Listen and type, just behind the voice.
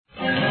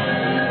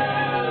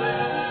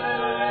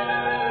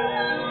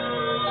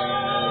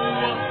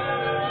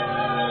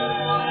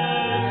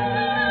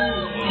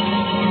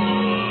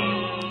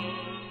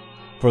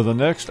For the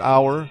next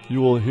hour, you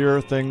will hear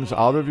things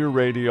out of your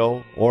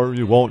radio, or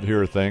you won't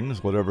hear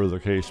things, whatever the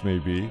case may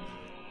be.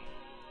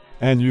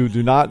 And you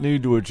do not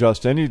need to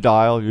adjust any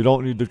dial. You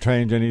don't need to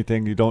change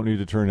anything. You don't need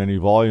to turn any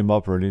volume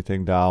up or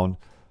anything down.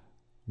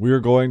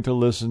 We're going to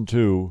listen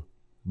to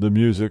the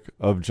music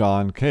of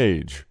John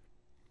Cage.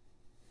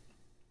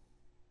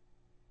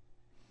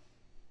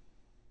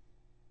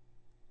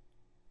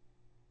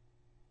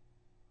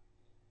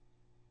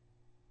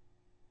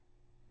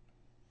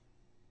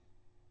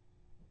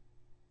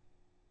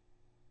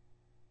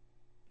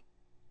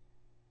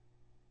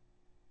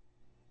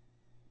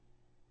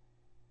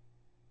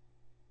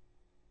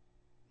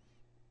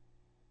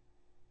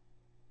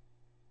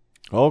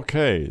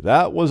 Okay,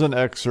 that was an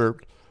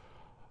excerpt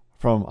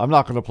from, I'm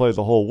not going to play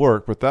the whole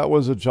work, but that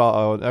was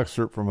an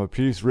excerpt from a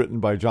piece written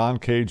by John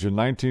Cage in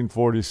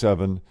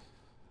 1947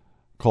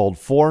 called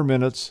 4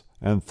 Minutes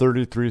and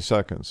 33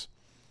 Seconds.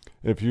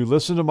 If you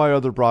listen to my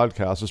other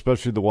broadcasts,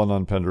 especially the one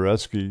on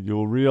Penderecki,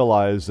 you'll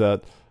realize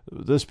that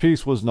this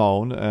piece was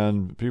known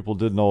and people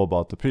did know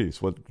about the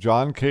piece. What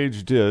John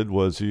Cage did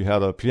was he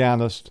had a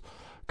pianist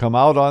come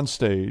out on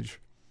stage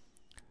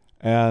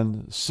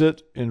and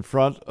sit in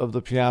front of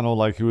the piano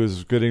like he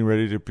was getting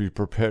ready to be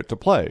prepared to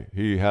play.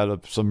 He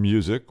had some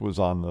music was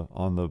on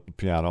the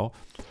piano,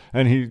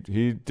 and he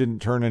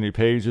didn't turn any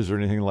pages or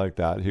anything like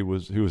that. He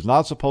was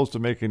not supposed to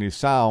make any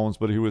sounds,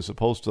 but he was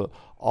supposed to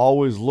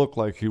always look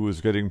like he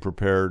was getting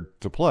prepared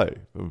to play.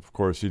 Of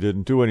course, he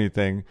didn't do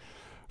anything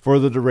for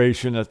the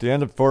duration. At the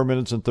end of 4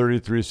 minutes and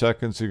 33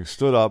 seconds, he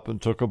stood up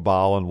and took a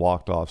bow and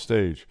walked off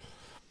stage.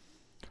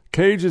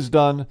 Cage has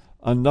done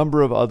a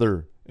number of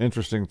other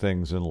interesting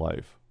things in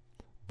life,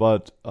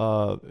 but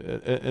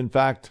in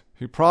fact,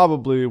 he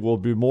probably will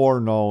be more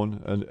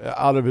known, and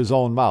out of his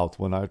own mouth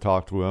when I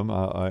talked to him,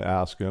 I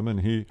asked him, and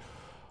he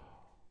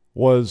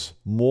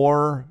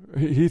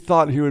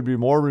thought he would be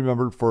more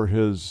remembered for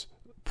his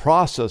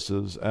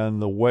processes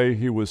and the way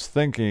he was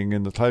thinking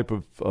and the type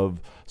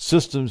of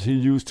systems he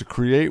used to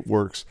create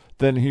works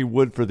than he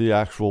would for the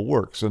actual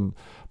works. And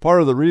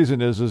part of the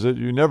reason is that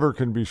you never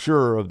can be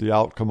sure of the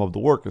outcome of the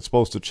work. It's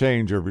supposed to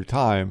change every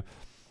time.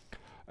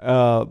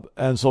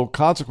 And so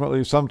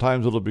consequently,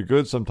 sometimes it'll be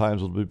good,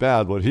 sometimes it'll be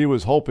bad. What he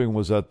was hoping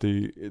was that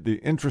the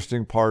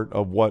interesting part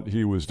of what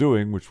he was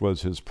doing, which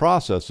was his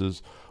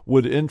processes,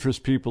 would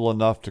interest people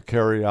enough to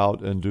carry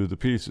out and do the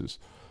pieces.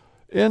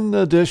 In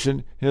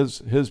addition,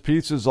 his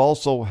pieces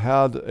also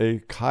had a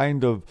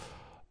kind of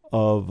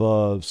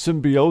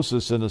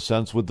symbiosis, in a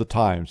sense, with the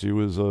times. He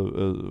was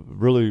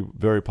really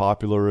very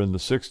popular in the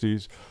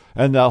 60s.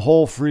 And that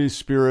whole free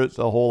spirit,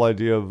 the whole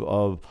idea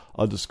of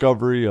a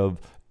discovery of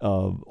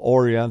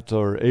Orient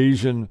or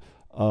Asian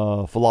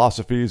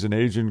philosophies and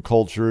Asian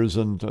cultures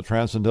and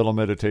transcendental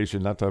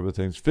meditation, that type of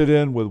things, fit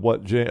in with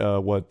what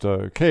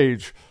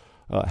Cage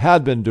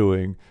had been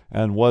doing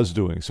and was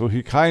doing. So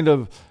he kind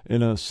of,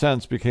 in a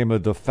sense, became a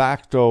de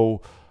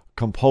facto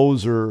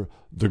composer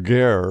de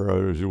guerre,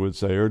 or as you would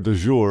say, or de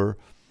jour,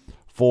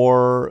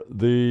 for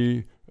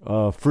the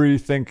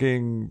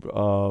free-thinking,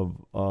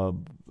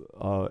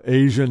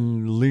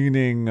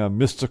 Asian-leaning,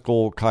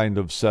 mystical kind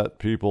of set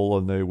people,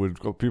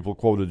 and people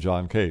quoted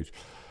John Cage.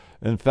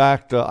 In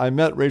fact, I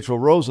met Rachel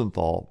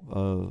Rosenthal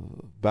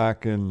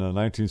back in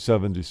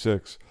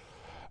 1976,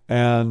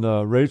 and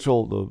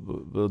Rachel,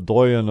 the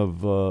doyen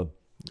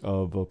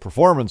of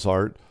performance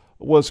art,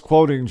 was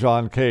quoting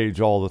John Cage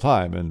all the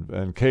time,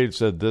 and Cage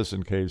said this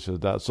and Cage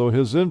said that. So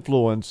his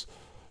influence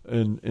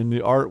in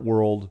the art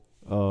world,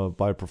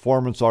 by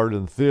performance art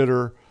and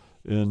theater,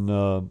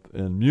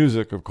 in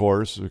music, of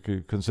course,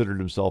 he considered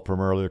himself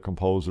primarily a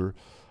composer,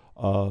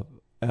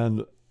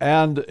 and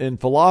in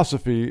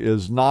philosophy,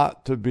 is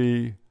not to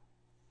be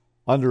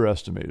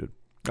underestimated.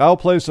 I'll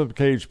play some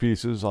Cage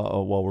pieces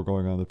while we're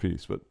going on the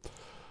piece, but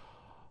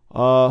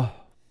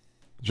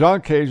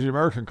John Cage, the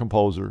American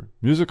composer,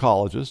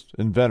 musicologist,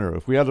 inventor.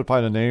 If we had to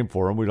find a name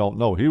for him, we don't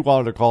know. He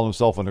wanted to call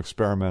himself an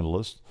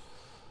experimentalist,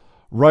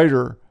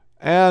 writer,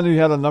 and he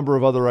had a number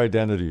of other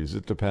identities.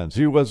 It depends.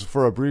 He was,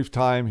 for a brief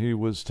time, he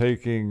was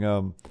taking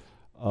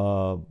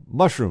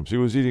mushrooms. He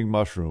was eating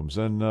mushrooms,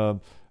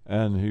 and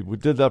he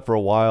did that for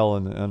a while.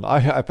 And in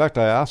fact,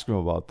 I asked him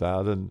about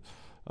that, and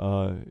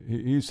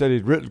he said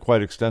he'd written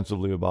quite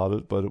extensively about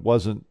it, but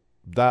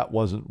that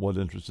wasn't what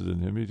interested in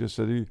him. He just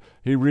said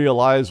he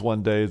realized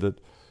one day that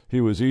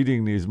he was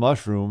eating these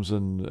mushrooms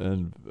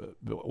and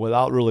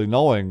without really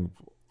knowing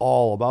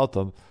all about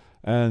them,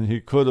 and he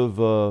could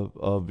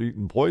have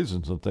eaten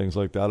poisons and things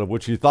like that, of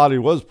which he thought he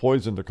was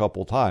poisoned a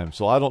couple times.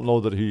 So I don't know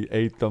that he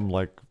ate them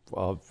like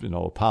a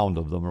pound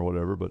of them or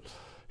whatever, but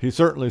he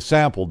certainly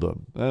sampled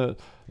them.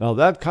 Now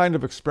that kind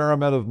of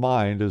experimentative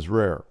mind is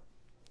rare.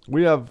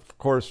 We have, of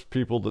course,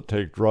 people that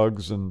take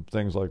drugs and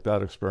things like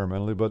that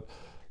experimentally, but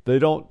they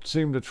don't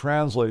seem to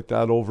translate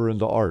that over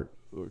into art.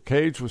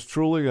 Cage was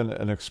truly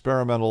an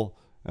experimental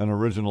and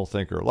original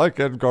thinker, like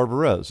Edgar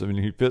Varese. I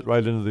mean, he fit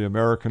right into the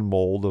American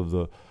mold of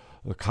the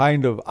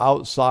kind of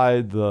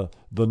outside the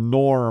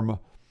norm,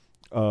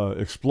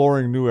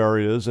 exploring new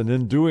areas, and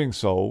in doing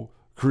so,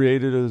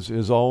 created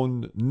his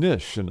own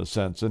niche in a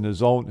sense, and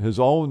his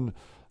own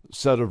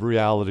set of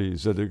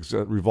realities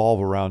that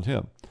revolve around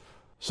him.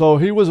 So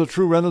he was a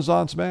true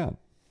Renaissance man.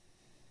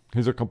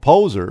 He's a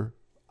composer.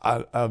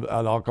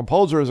 A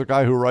composer is a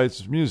guy who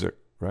writes music,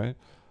 right?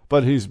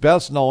 But he's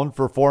best known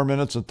for 4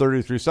 minutes and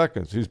 33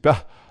 seconds. He's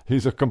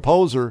a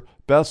composer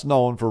best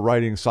known for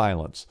writing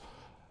silence.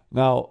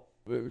 Now,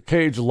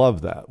 Cage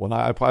loved that. When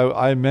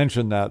I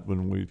mentioned that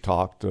when we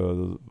talked,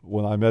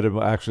 when I met him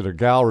actually at a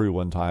gallery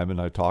one time,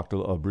 and I talked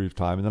a brief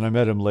time, and then I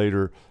met him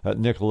later at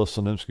Nicholas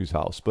Sinimsky's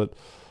house. But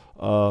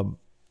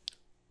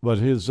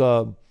he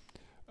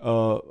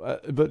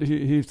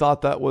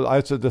thought that was.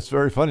 I said, that's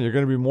very funny. You're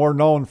going to be more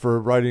known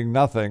for writing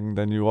nothing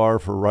than you are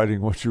for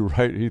writing what you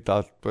write. He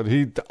thought,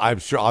 I'm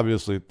sure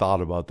obviously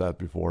thought about that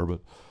before, but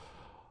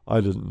I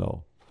didn't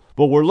know.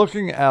 But we're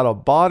looking at a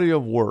body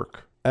of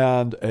work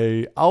and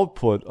a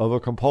output of a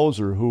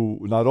composer who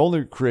not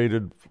only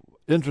created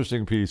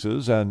interesting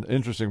pieces and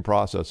interesting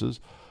processes,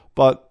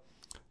 but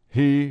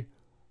he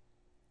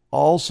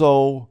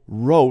also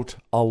wrote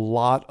a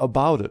lot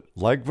about it.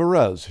 Like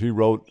Varese, he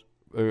wrote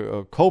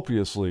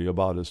copiously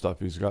about his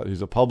stuff.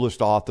 He's a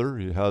published author.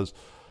 He has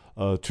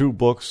 2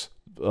 books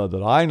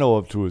that I know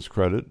of to his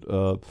credit,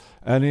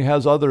 and he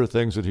has other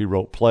things that he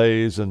wrote,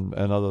 plays and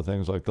other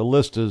things. Like the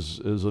list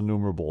is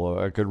innumerable.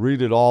 I could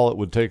read it all. It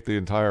would take the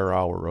entire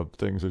hour of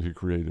things that he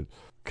created.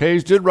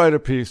 Cage did write a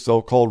piece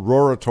though called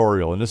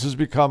Roratorio, and this has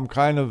become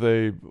kind of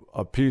a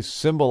piece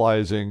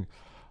symbolizing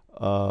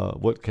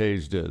what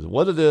Cage did.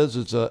 What it is,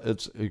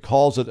 he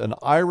calls it an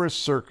Irish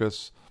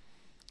circus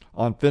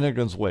on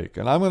Finnegan's Wake.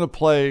 And I'm going to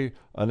play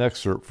an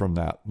excerpt from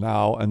that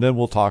now, and then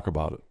we'll talk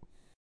about it.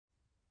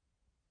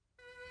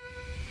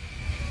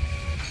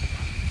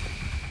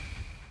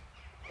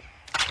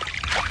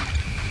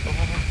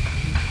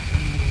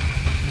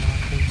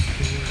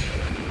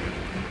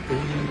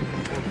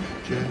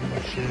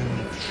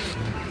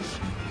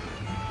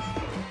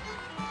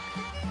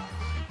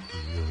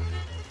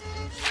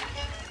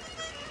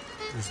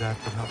 Is that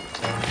enough?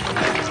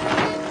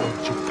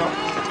 Don't you come?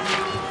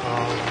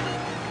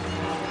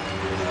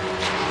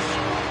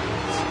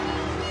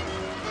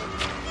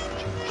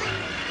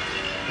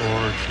 Or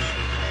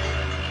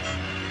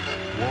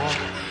walk.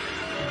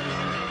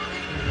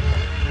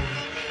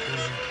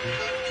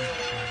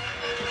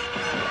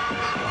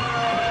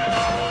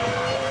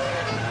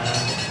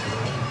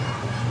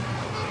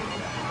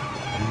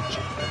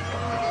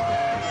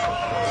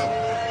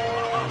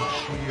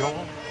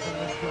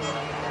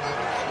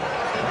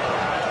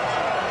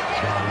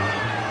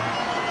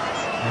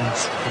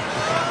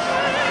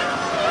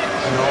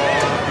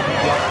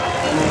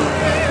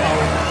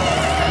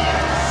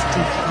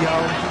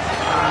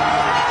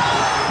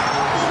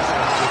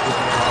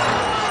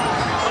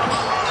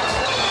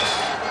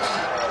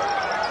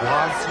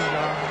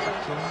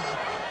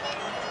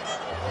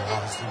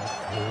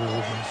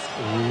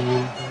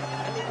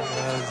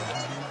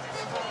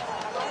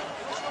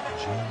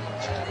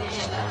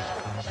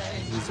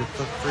 Is it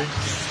the French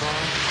song?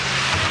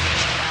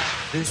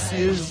 This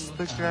is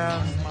the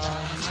grandma.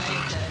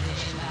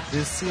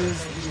 This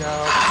is the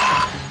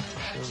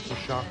Alps of the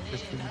shock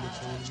between the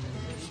tones.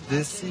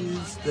 This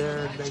is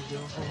their Lego.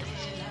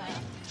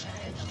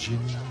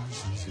 Jim's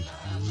is it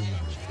you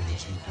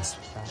infinity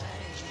dispatch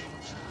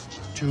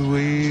to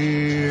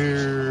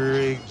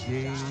irrigate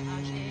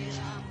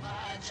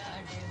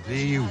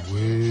the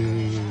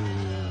Wellington.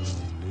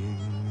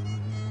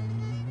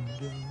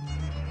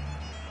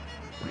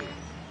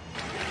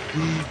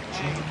 The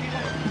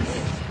Jim's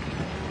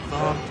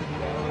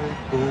Fontenoy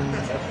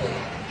bones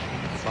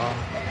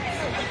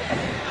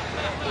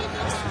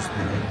this is the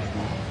Hindu.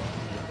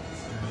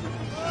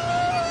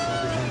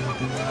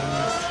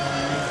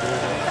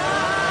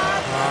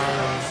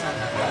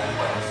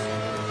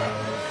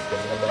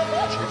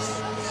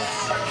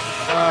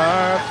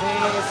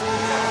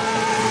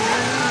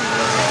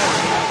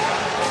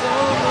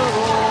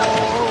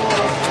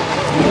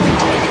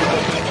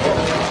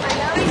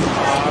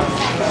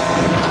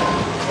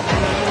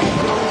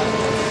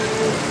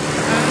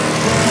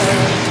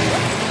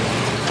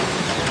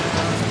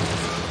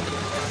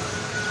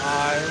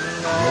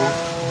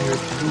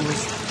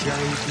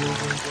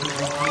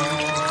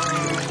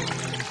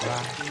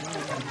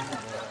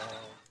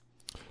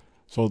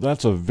 So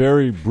that's a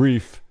very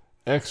brief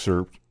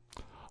excerpt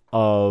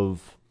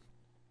of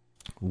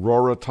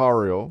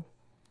Roratorio,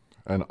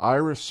 an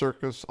Irish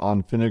circus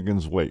on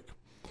Finnegan's Wake.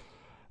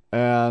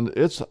 And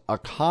it's a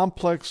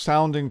complex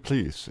sounding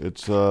piece.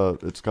 It's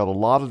got a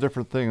lot of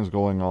different things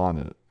going on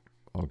in it,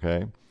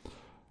 okay?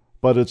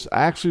 But it's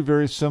actually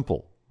very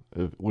simple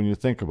when you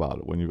think about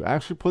it. When you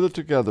actually put it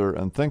together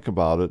and think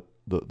about it,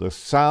 the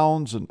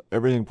sounds and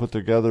everything put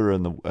together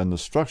and the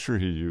structure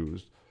he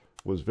used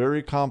was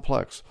very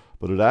complex,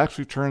 but it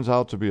actually turns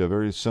out to be a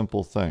very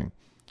simple thing.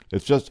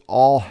 It just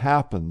all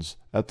happens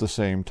at the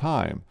same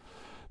time.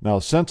 Now,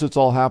 since it's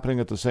all happening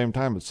at the same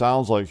time, it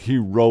sounds like he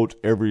wrote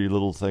every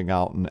little thing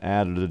out and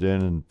added it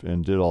in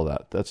and did all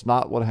that. That's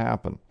not what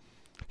happened.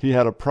 He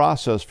had a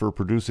process for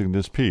producing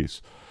this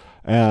piece.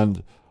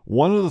 And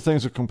One of the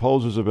things that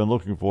composers have been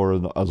looking for,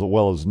 as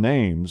well as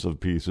names of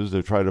pieces,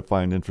 they try to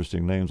find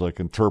interesting names like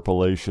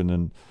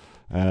interpolation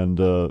and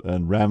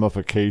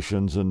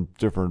ramifications and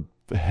different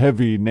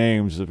heavy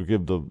names that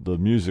give the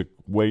music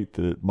weight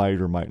that it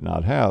might or might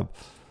not have.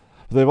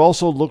 But they've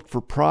also looked for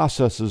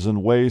processes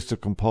and ways to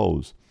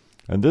compose.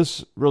 And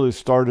this really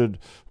started,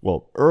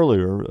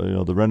 earlier.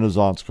 The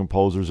Renaissance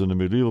composers and the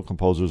medieval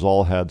composers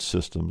all had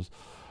systems.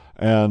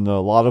 And a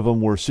lot of them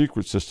were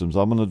secret systems.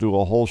 I'm going to do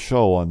a whole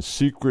show on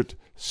secret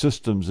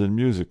systems in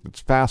music. It's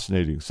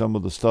fascinating. Some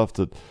of the stuff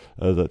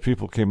that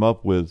people came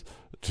up with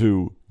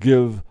to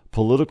give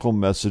political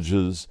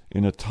messages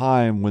in a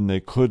time when they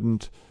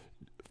couldn't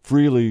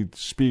freely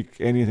speak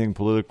anything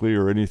politically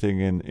or anything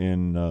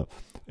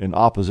in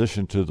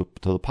opposition to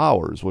the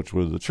powers, which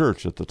was the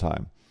church at the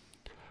time.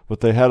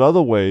 But they had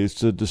other ways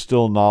to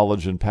distill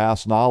knowledge and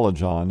pass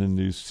knowledge on in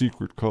these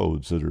secret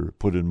codes that are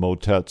put in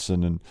motets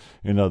and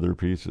in other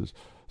pieces.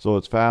 So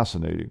it's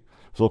fascinating.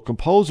 So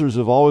composers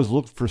have always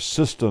looked for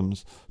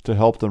systems to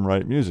help them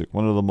write music.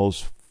 One of the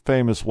most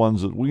famous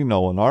ones that we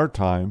know in our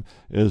time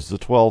is the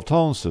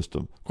 12-tone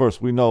system. Of course,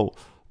 we know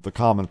the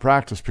common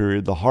practice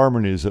period, the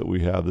harmonies that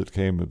we have that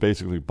came,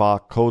 basically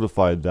Bach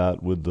codified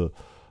that with the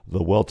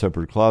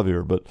well-tempered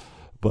clavier.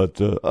 But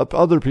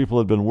other people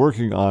had been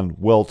working on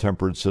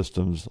well-tempered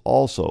systems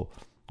also,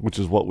 which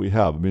is what we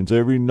have. It means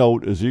every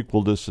note is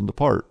equal distant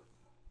apart.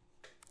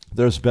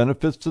 There's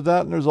benefits to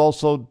that, and there's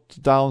also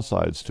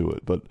downsides to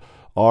it. But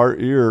our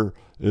ear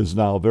is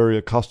now very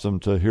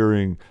accustomed to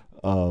hearing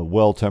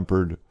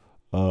well-tempered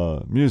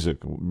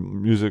music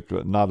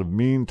not of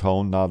mean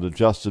tone, not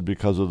adjusted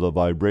because of the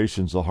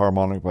vibrations, the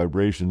harmonic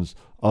vibrations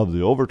of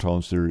the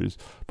overtone series,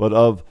 but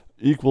of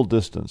equal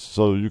distance.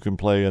 So you can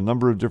play a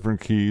number of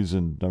different keys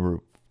and number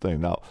of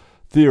things. Now,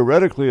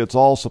 theoretically, it's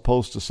all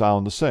supposed to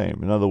sound the same.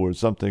 In other words,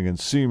 something in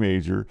C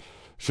major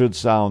should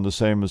sound the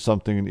same as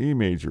something in E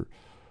major.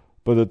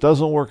 But it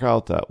doesn't work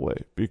out that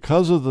way.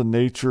 Because of the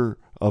nature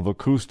of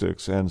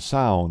acoustics and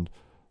sound,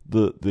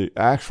 the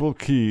actual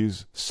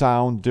keys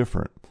sound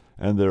different.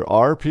 And there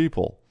are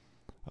people,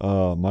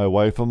 my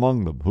wife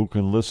among them, who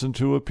can listen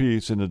to a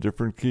piece in a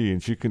different key,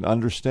 and she can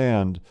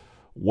understand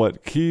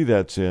what key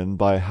that's in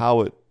by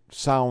how it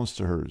sounds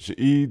to her.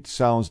 E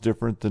sounds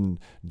different than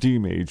D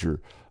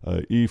major.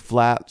 E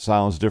flat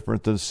sounds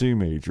different than C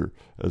major.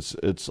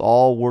 It's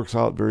all works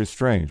out very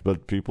strange,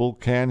 but people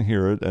can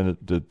hear it, and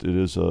it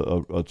is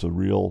it's a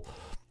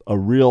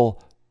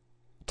real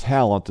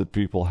talent that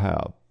people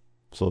have,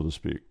 so to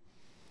speak.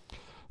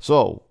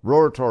 So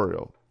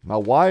roratorio. Now,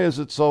 why is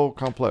it so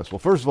complex? Well,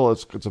 first of all,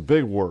 it's a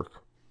big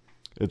work.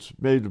 It's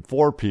made in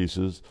 4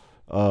 pieces,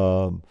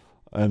 and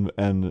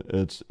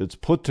it's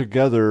put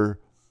together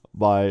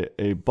by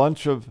a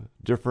bunch of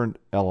different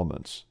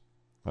elements.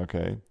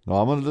 Okay? Now,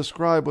 I'm going to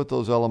describe what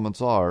those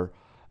elements are,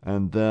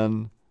 and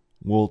then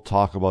we'll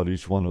talk about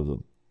each one of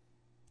them.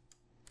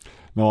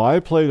 Now, I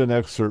played an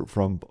excerpt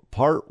from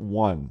Part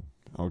 1.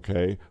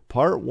 Okay?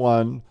 Part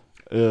 1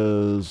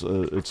 is,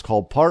 it's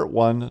called Part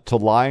 1 to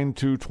Line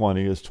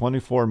 220. It's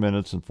 24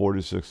 minutes and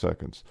 46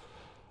 seconds.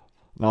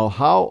 Now,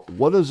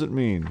 what does it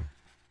mean?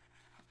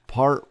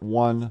 Part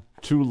 1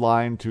 to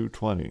Line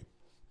 220.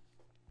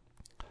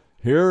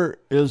 Here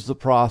is the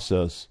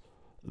process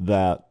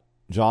that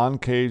John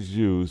Cage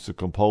used to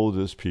compose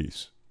this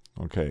piece.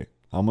 Okay,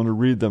 I'm going to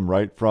read them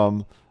right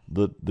from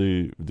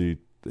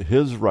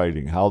his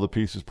writing, how the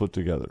piece is put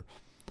together.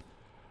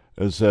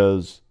 It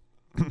says,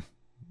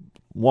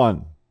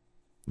 1.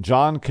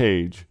 John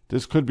Cage.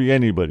 This could be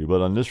anybody,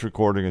 but on this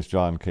recording it's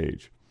John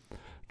Cage.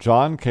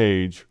 John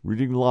Cage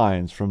reading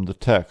lines from the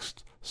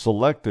text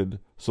selected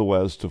so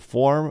as to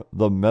form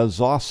the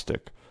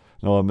mesostic.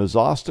 Now, a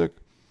mesostic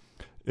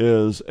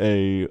is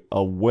a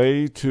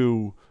way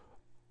to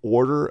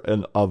order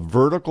a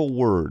vertical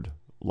word,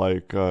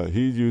 like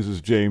he uses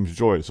James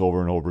Joyce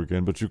over and over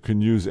again, but you can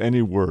use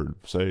any word,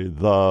 say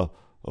the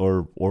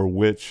or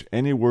which,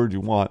 any word you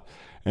want,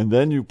 and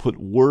then you put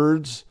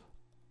words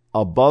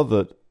above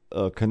it,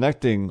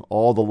 connecting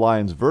all the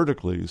lines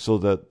vertically so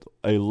that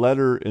a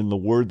letter in the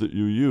word that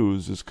you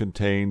use is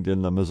contained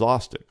in the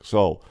mesostic.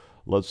 So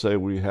let's say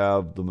we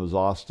have the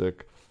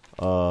mesostic.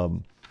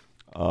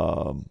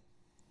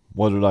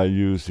 What did I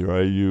use here?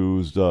 I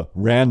used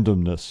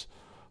randomness.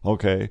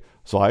 Okay,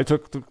 so I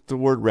took the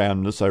word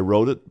randomness, I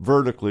wrote it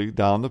vertically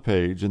down the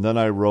page, and then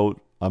I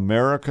wrote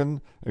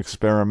American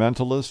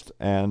experimentalist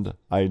and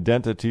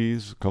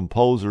identities,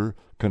 composer,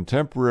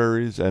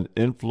 contemporaries, and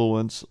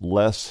influence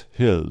less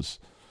his.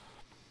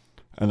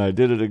 And I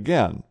did it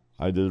again.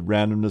 I did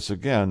randomness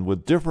again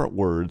with different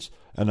words,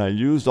 and I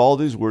used all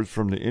these words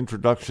from the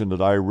introduction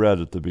that I read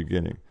at the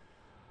beginning.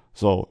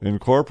 So,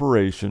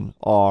 incorporation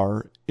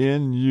are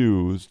in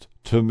used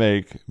to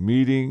make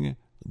meeting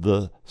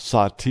the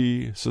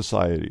Sati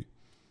society.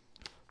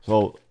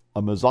 So,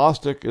 a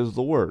mesostic is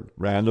the word,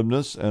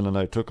 randomness, and then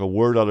I took a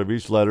word out of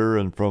each letter,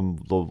 and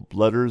from the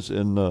letters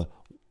in the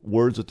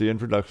words at the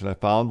introduction, I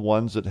found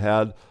ones that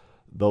had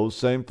those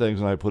same things,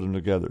 and I put them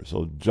together.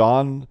 So,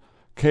 John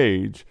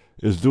Cage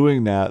is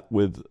doing that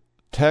with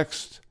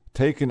text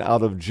taken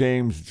out of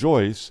James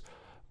Joyce,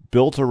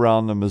 built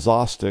around the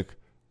Mizostic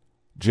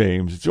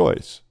James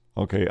Joyce.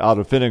 Okay, out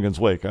of Finnegan's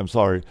Wake, I'm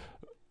sorry,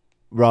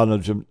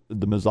 around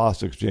the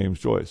Mizostic James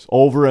Joyce,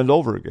 over and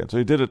over again. So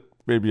he did it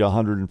maybe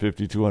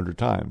 150, 200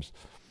 times.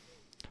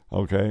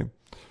 Okay,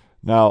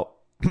 now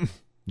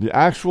the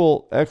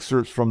actual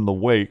excerpts from the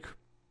Wake,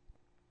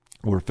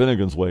 or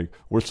Finnegan's Wake,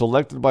 were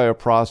selected by a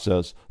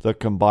process that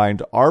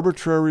combined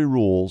arbitrary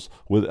rules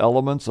with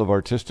elements of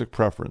artistic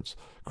preference,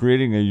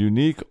 creating a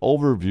unique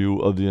overview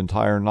of the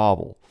entire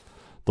novel.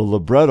 The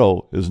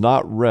libretto is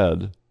not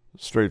read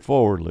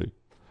straightforwardly,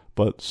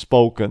 but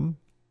spoken,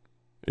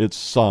 it's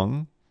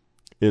sung,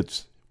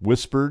 it's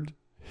whispered,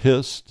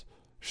 hissed,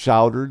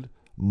 shouted,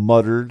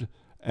 muttered,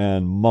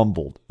 and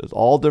mumbled. It's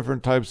all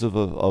different types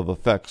of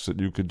effects that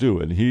you could do.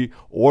 And he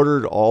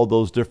ordered all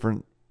those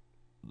different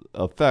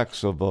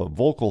effects of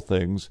vocal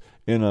things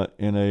in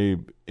a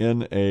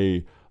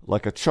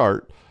like a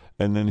chart,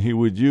 and then he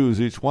would use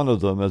each one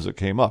of them as it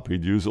came up.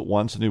 He'd use it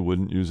once and he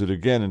wouldn't use it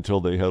again until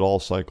they had all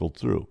cycled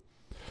through.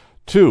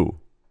 2,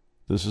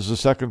 this is the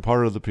second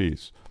part of the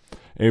piece,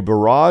 a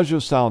barrage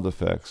of sound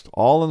effects,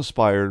 all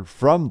inspired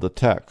from the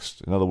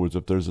text. In other words,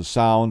 if there's a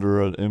sound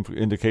or an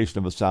indication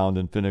of a sound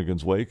in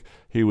Finnegan's Wake,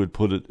 he would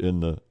put it in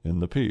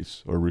the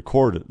piece, or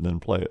record it and then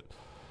play it.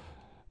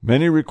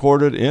 Many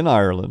recorded in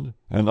Ireland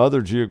and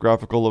other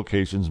geographical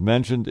locations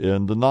mentioned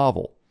in the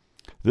novel.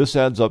 This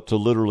adds up to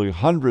literally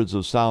hundreds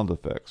of sound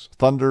effects: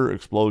 thunder,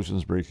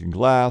 explosions breaking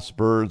glass,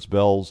 birds,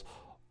 bells,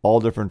 all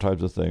different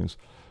types of things,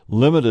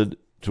 limited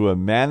to a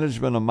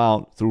management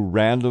amount through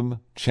random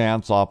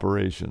chance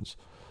operations.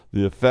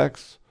 The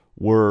effects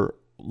were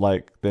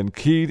then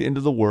keyed into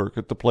the work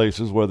at the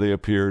places where they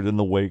appeared in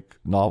the Wake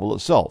novel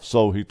itself.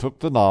 So he took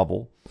the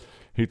novel,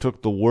 he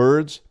took the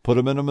words, put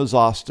them in a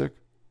Mizostic,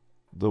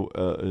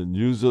 and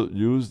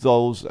use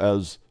those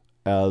as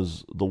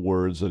the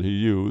words that he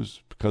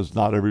used, because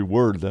not every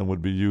word then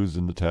would be used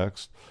in the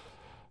text.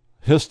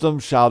 Hissed them,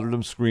 shouted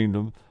them, screamed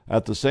them.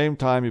 At the same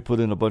time, he put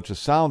in a bunch of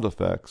sound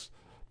effects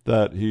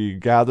that he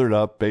gathered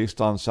up based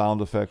on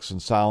sound effects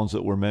and sounds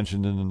that were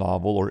mentioned in the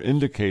novel or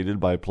indicated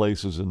by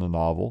places in the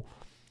novel.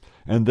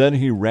 And then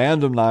he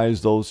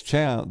randomized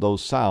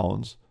those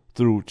sounds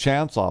through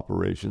chance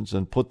operations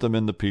and put them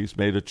in the piece,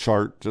 made a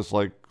chart just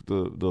like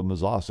the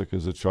Mizostic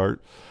is a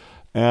chart,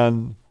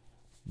 and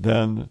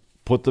then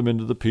put them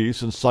into the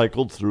piece and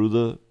cycled through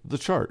the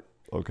chart.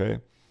 Okay.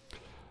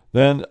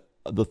 Then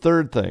the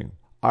third thing,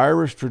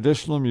 Irish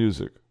traditional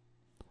music,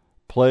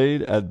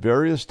 played at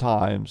various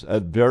times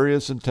at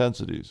various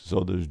intensities.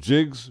 So there's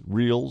jigs,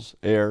 reels,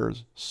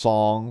 airs,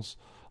 songs,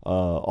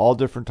 all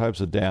different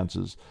types of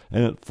dances,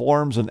 and it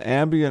forms an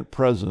ambient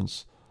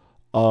presence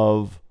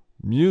of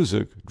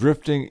music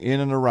drifting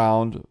in and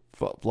around,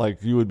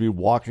 like you would be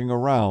walking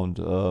around.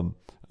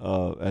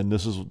 And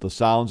this is the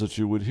sounds that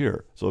you would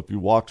hear. So if you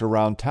walked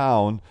around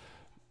town,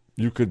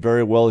 you could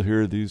very well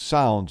hear these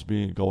sounds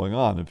going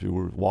on. If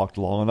you walked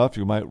long enough,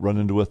 you might run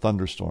into a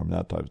thunderstorm,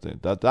 that type of thing.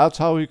 That's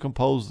how he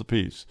composed the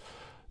piece.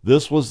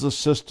 This was the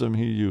system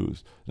he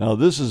used. Now,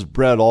 this has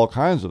bred all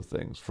kinds of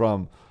things,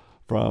 from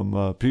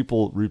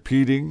people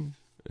repeating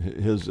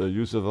his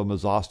use of a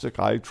Mizostic.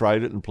 I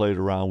tried it and played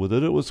around with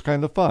it. It was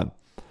kind of fun.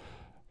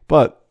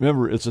 But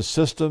remember, it's a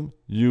system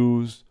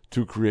used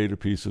to create a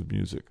piece of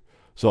music.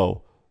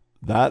 So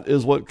that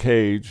is what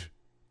Cage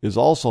is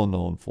also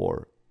known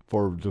for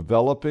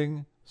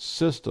developing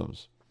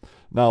systems.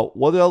 Now,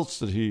 what else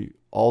did he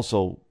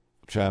also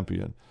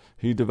champion?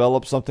 He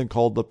developed something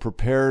called the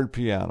prepared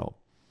piano.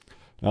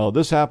 Now,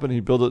 this happened, he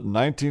built it in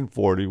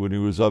 1940 when he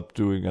was up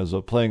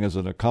playing as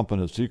an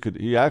accompanist.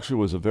 He actually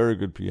was a very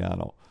good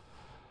piano.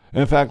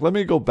 And in fact, let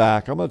me go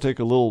back. I'm going to take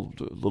a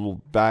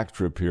little back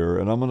trip here,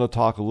 and I'm going to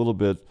talk a little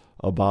bit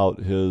about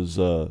his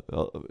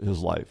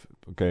life.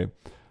 Okay,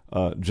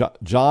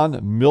 John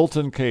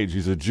Milton Cage,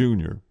 he's a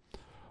junior,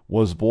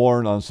 was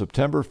born on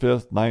September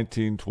 5th,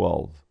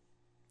 1912.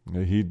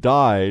 He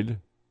died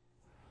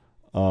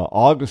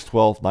August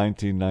 12th,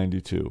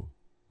 1992.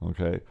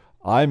 Okay,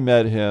 I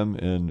met him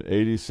in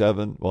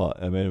 87. Well,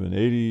 I met him in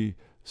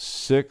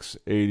 86,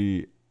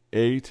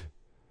 88,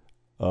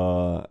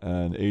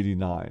 and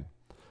 89.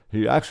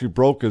 He actually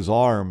broke his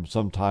arm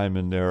sometime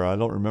in there. I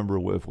don't remember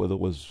whether it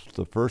was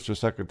the first or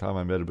second time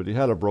I met him, but he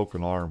had a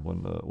broken arm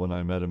when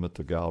I met him at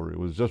the gallery. It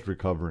was just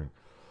recovering.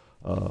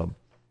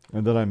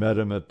 And then I met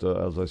him at,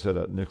 as I said,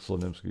 at Nick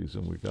Slanimsky's,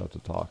 and we got to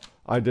talk.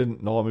 I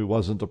didn't know him. He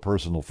wasn't a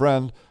personal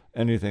friend,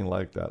 anything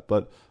like that.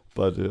 But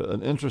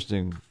an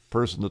interesting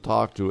person to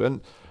talk to.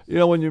 And,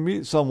 when you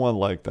meet someone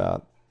like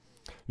that,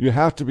 you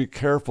have to be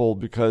careful,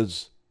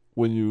 because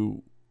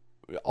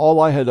all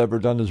I had ever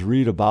done is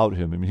read about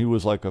him. I mean, he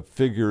was like a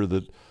figure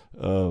that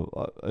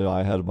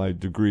I had my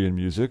degree in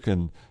music,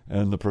 and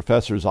the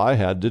professors I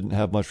had didn't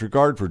have much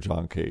regard for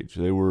John Cage.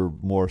 They were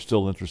more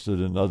still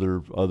interested in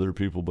other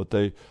people, but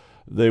they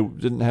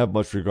didn't have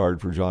much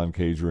regard for John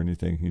Cage or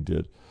anything he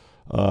did.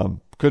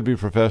 Could be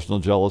professional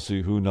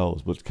jealousy, who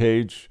knows? But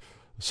Cage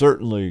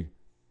certainly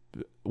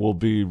will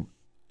be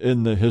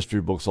in the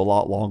history books a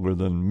lot longer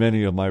than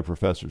many of my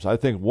professors. I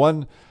think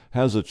one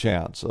has a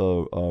chance.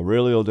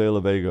 Aurelio de la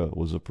Vega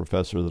was a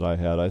professor that I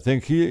had. I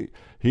think he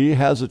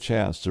has a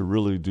chance to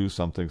really do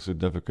something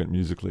significant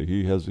musically.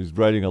 He's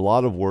writing a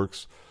lot of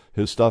works.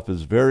 His stuff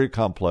is very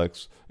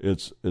complex.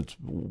 It's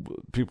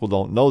people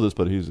don't know this,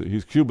 but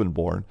he's Cuban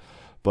born,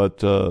 but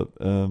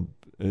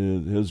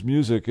his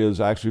music is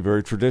actually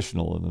very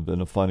traditional in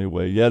a funny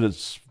way. Yet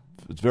it's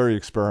very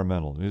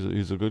experimental.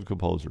 He's a good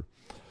composer.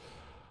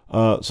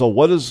 So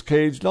what is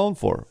Cage known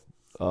for?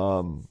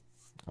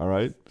 All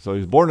right. So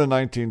he's born in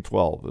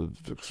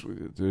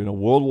 1912.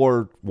 World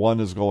War I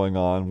is going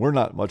on. We're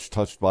not much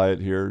touched by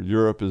it here.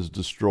 Europe is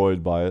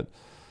destroyed by it.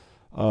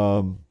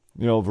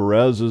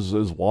 Varese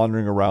is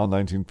wandering around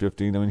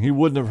 1915. I mean, he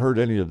wouldn't have heard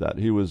any of that.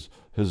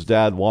 His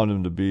dad wanted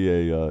him to be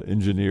a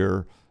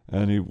engineer,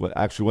 and he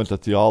actually went to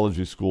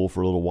theology school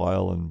for a little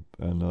while, and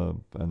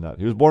that.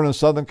 He was born in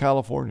Southern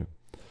California.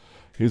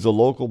 He's a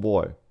local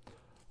boy.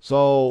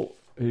 So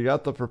he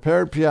got the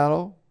prepared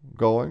piano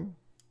going.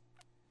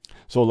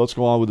 So let's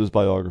go on with his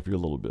biography a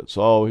little bit.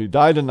 So he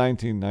died in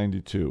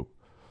 1992.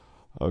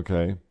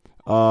 Okay.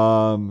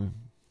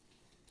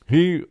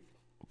 He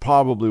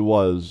probably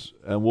was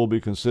and will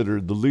be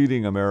considered the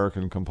leading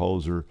American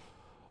composer,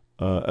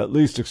 at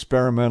least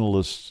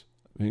experimentalist.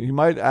 He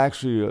might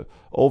actually,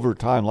 over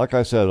time, like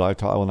I said,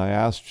 when I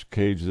asked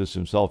Cage this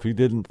himself, he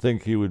didn't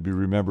think he would be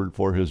remembered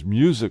for his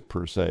music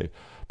per se,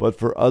 but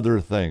for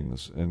other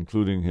things,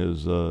 including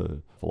his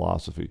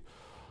philosophy.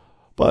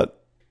 But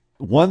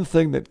one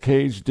thing that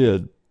Cage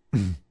did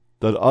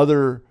that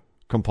other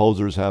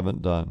composers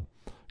haven't done,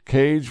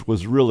 Cage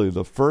was really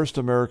the first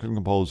American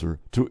composer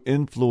to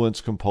influence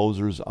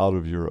composers out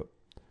of Europe.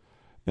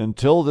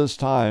 Until this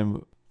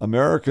time,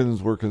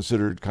 Americans were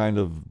considered kind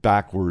of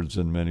backwards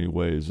in many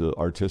ways,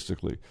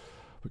 artistically.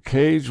 But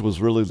Cage was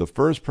really the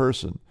first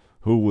person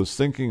who was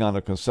thinking on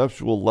a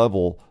conceptual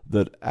level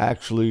that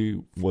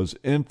actually was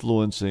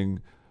influencing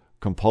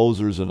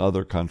composers in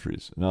other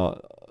countries.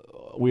 Now,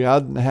 we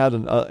hadn't had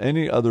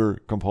any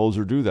other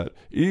composer do that.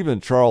 Even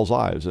Charles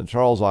Ives. And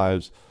Charles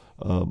Ives,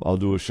 I'll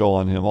do a show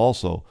on him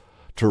also.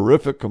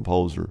 Terrific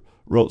composer,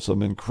 wrote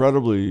some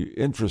incredibly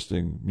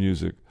interesting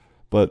music,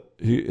 but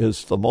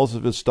most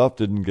of his stuff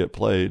didn't get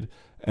played,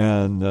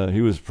 and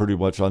he was pretty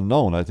much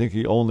unknown. I think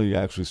he only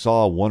actually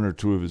saw one or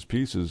two of his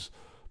pieces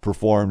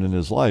performed in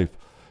his life.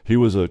 He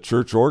was a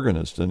church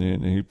organist, and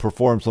he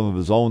performed some of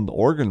his own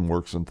organ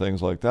works and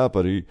things like that,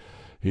 but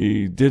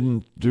he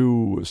didn't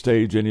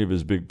stage any of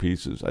his big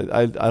pieces.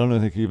 I don't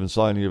even think he even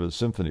saw any of his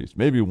symphonies.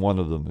 Maybe one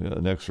of them,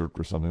 an excerpt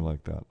or something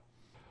like that.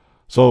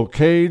 So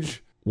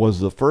Cage was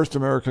the first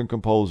American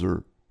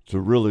composer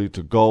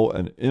to go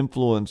and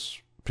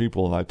influence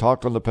people. And I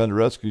talked on the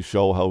Penderecki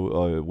show how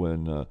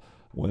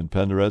when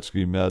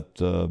Penderecki met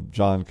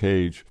John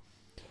Cage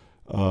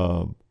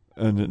and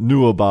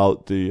knew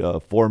about the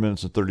 4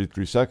 minutes and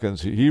 33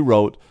 seconds, he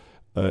wrote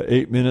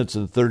 8 minutes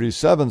and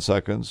 37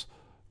 seconds,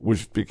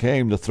 which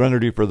became the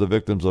Threnody for the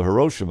Victims of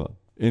Hiroshima,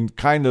 in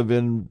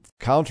counterpoint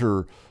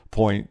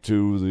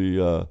to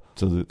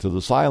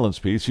the silence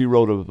piece. He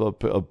wrote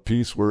a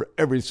piece where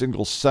every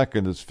single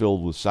second is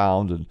filled with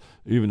sound, and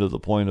even to the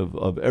point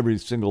of every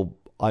single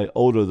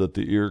iota that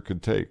the ear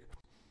could take.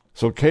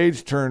 So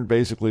Cage turned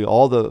basically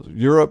all the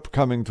Europe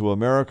coming to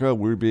America.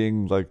 We're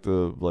being like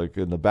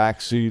in the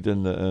back seat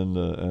and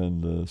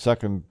the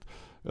second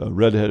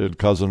redheaded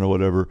cousin or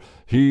whatever.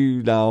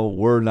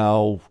 We're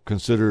now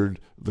considered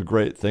the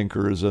great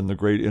thinkers and the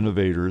great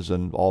innovators,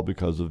 and all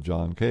because of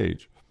John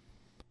Cage.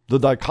 The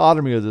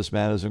dichotomy of this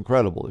man is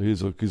incredible.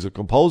 He's a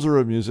composer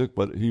of music,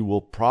 but he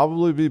will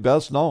probably be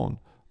best known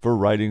for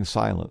writing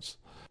silence.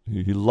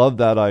 He loved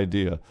that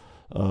idea,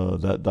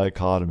 that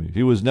dichotomy.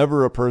 He was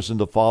never a person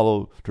to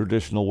follow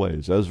traditional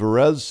ways. As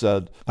Varese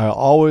said, I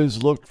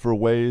always looked for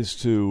ways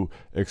to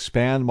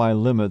expand my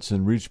limits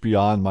and reach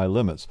beyond my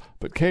limits.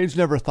 But Cage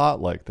never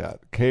thought like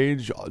that.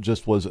 Cage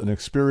just was an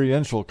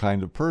experiential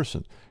kind of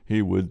person.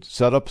 He would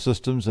set up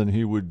systems and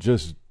he would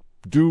just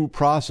do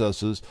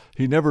processes.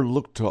 He never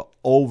looked to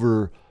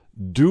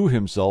overdo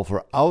himself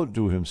or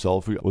outdo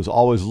himself. He was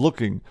always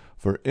looking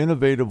for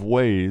innovative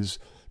ways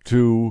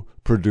to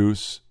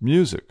produce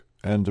music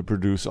and to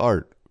produce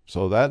art.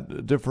 So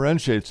that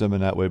differentiates them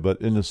in that way.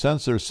 But in a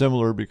sense, they're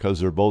similar because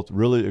they're both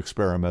really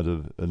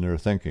experimentative in their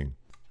thinking.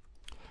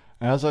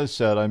 As I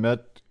said, I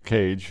met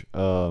Cage,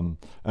 and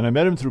I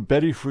met him through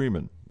Betty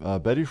Freeman.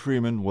 Betty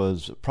Freeman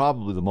was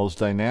probably the most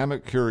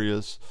dynamic,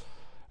 curious,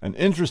 and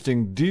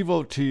interesting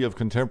devotee of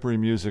contemporary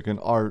music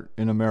and art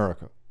in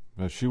America.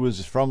 She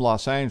was from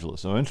Los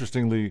Angeles. Now,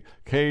 interestingly,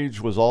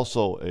 Cage was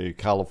also a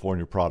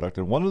California product,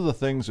 and one of the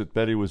things that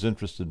Betty was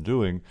interested in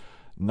doing,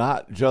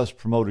 not just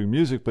promoting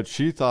music, but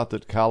she thought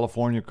that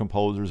California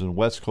composers and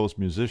West Coast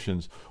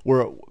musicians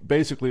were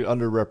basically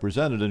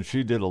underrepresented, and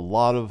she did a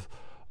lot of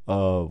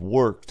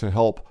work to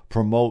help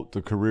promote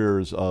the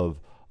careers of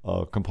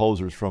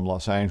composers from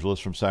Los Angeles,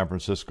 from San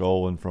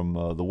Francisco, and from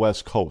the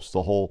West Coast,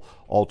 the whole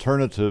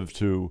alternative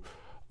to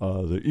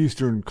the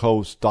Eastern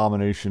Coast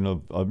domination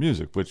of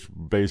music, which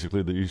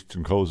basically the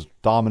Eastern Coast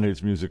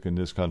dominates music in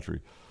this country.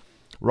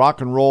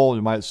 Rock and roll,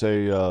 you might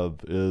say,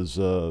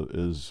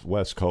 is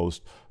West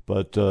Coast,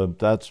 but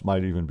that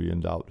might even be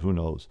in doubt. Who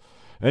knows?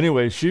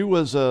 Anyway, she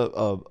was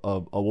a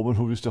woman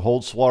who used to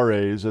hold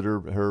soirees at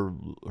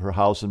her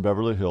house in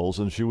Beverly Hills,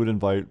 and she would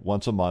invite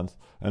once a month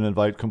and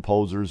invite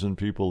composers and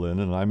people in.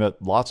 And I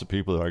met lots of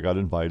people there. I got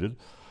invited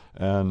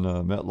and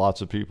met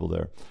lots of people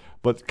there.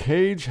 But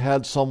Cage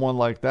had someone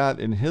like that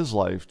in his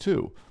life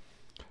too.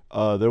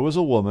 There was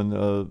a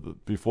woman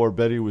before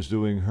Betty was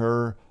doing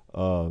her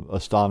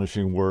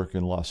astonishing work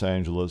in Los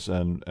Angeles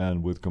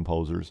and with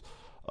composers.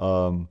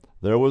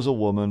 There was a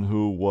woman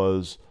who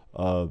was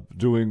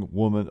doing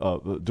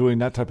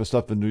that type of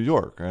stuff in New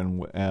York,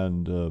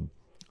 and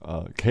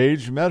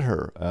Cage met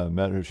her.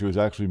 She was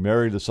actually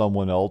married to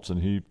someone else,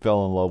 and he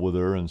fell in love with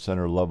her and sent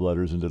her love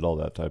letters and did all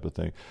that type of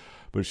thing.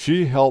 But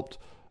she helped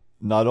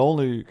not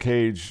only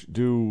Cage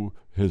do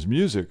his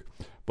music,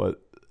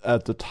 but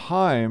at the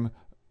time,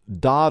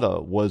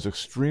 Dada was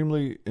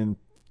extremely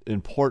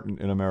important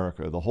in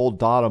America. The whole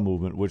Dada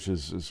movement, which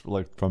is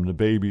like from the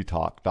baby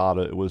talk,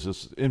 Dada, it was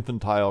this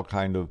infantile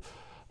kind of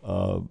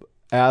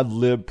ad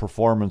lib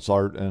performance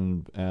art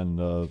and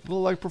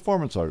like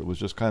performance art. It was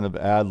just kind of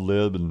ad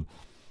lib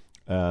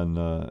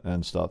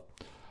and stuff.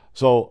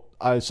 So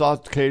I saw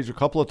Cage a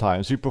couple of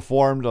times. He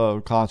performed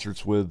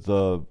concerts with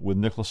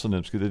Nicholas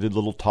Slimsky. They did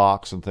little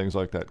talks and things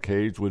like that.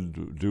 Cage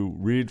would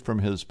read from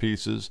his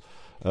pieces.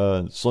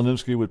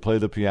 Slimsky would play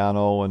the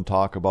piano and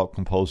talk about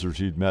composers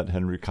he'd met,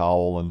 Henry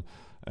Cowell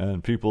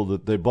and people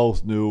that they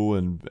both knew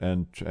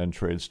and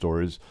trade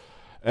stories.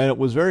 And it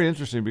was very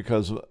interesting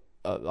because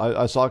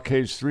I saw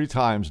Cage 3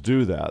 times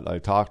do that. I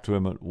talked to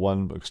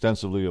him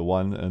extensively at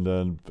one, and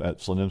then at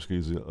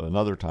Slimsky's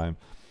another time.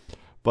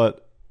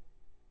 But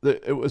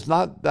it was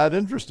not that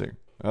interesting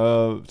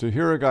to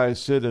hear a guy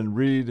sit and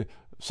read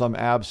some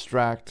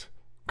abstract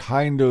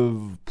kind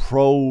of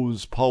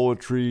prose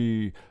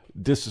poetry,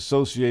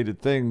 disassociated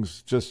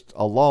things just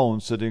alone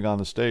sitting on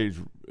the stage.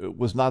 It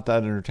was not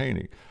that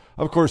entertaining.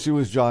 Of course, he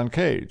was John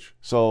Cage,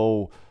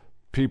 so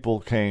people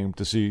came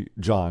to see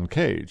John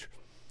Cage.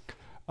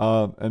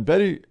 And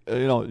Betty,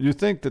 you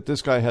think that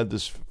this guy had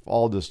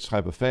all this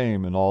type of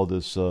fame and all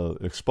this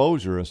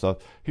exposure and stuff.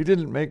 He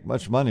didn't make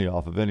much money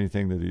off of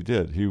anything that he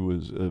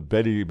did.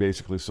 Betty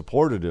basically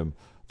supported him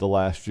the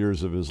last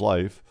years of his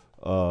life,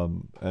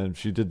 and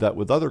she did that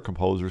with other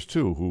composers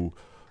too,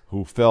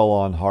 who fell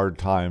on hard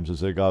times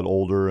as they got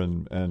older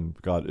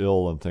and got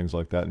ill and things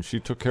like that. And she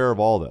took care of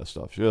all that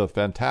stuff. She's a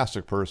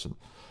fantastic person.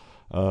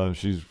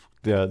 She's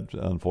dead,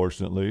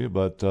 unfortunately,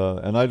 but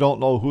and I don't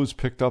know who's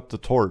picked up the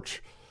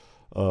torch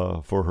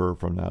for her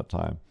from that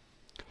time.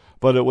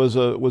 But it was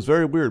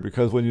very weird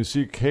because when you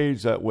see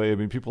Cage that way, I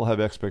mean, people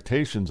have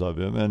expectations of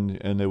him,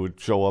 and they would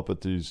show up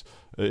at these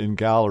in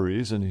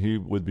galleries, and he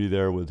would be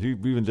there he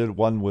even did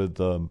one with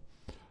Frank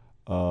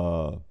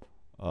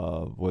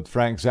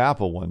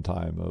Zappa one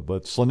time.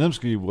 But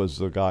Slimsky was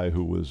the guy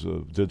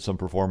who did some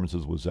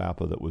performances with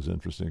Zappa that was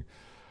interesting,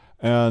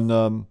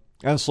 and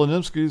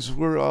Slimsky's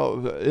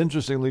were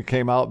interestingly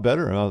came out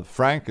better.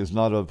 Frank is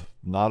not a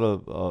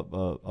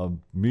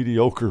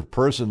mediocre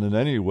person in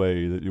any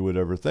way that you would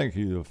ever think.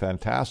 He's a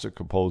fantastic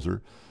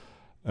composer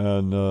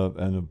and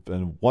a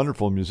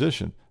wonderful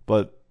musician.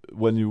 But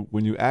when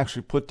you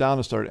actually put down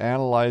and start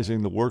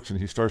analyzing the works and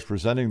he starts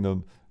presenting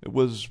them,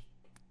 it's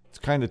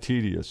kind of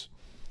tedious.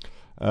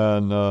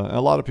 And a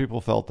lot of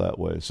people felt that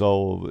way.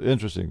 So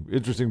interesting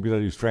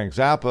because he's Frank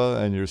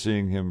Zappa and you're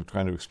seeing him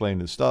trying to explain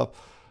his stuff.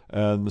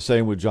 And the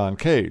same with John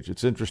Cage.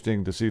 It's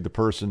interesting to see the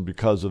person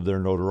because of their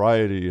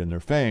notoriety and their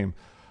fame.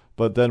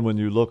 But then when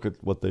you look at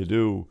what they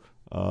do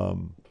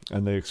and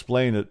they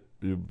explain it,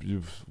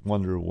 you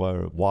wonder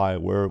why,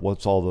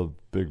 what's all the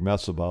big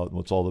mess about, and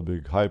what's all the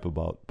big hype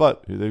about.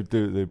 But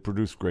they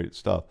produce great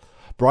stuff.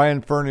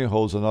 Brian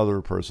Ferneyhoe's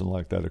another person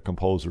like that, a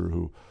composer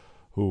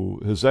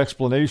who his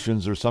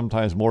explanations are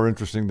sometimes more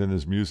interesting than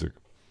his music.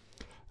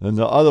 And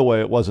the other way,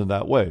 it wasn't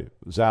that way.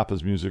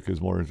 Zappa's music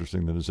is more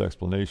interesting than his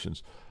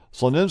explanations.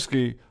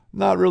 Slimsky,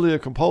 not really a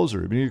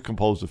composer. I mean, he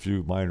composed a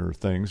few minor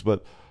things,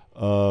 but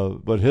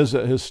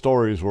his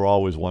stories were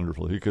always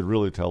wonderful. He could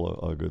really tell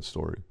a good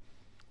story.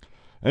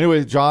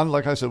 Anyway, John,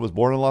 like I said, was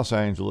born in Los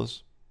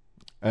Angeles,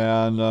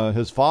 and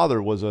his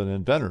father was an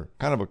inventor,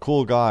 kind of a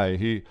cool guy.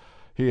 He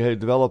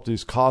had developed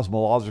these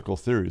cosmological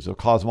theories. So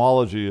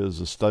cosmology is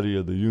the study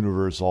of the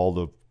universe, all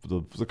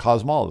the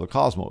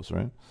cosmos,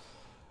 right?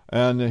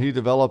 And he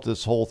developed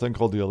this whole thing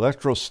called the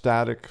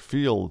electrostatic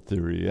field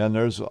theory. And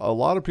there's a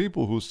lot of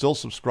people who still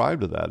subscribe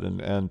to that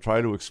and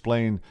try to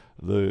explain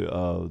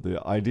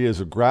the ideas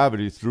of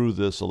gravity through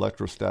this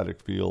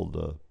electrostatic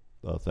field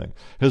thing.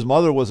 His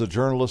mother was a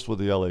journalist with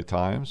the LA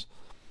Times.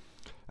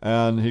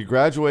 And he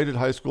graduated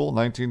high school in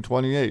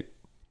 1928.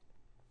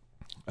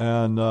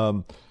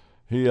 And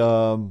he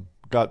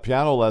got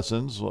piano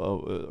lessons.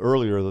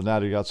 Earlier than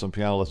that, he got some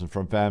piano lessons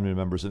from family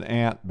members. An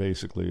aunt,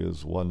 basically,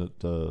 is one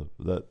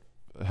that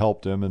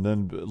helped him, and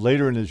then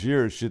later in his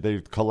years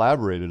they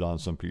collaborated on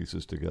some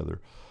pieces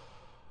together.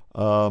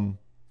 And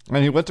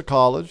he went to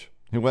college.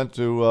 He went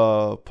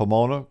to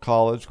Pomona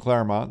College,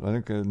 Claremont. I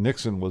think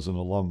Nixon was an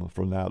alum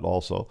from that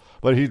also.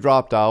 But he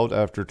dropped out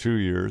after 2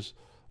 years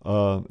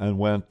and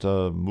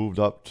moved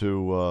up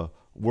to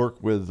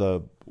work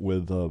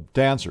with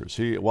dancers.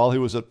 While he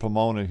was at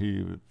Pomona,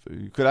 he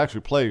could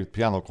actually play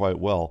piano quite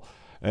well.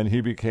 And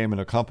he became an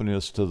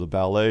accompanist to the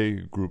ballet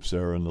groups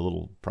there and the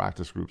little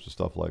practice groups and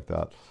stuff like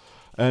that.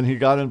 And he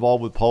got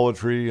involved with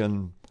poetry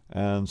and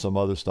some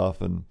other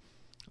stuff. And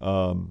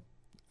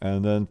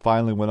then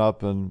finally went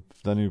up, and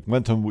then he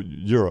went to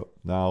Europe.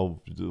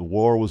 Now the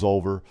war was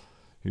over.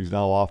 He's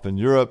now off in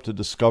Europe to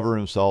discover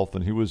himself,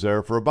 and he was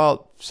there for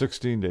about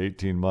 16 to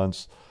 18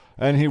 months.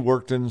 And he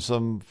worked in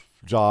some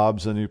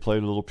jobs, and he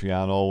played a little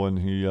piano, and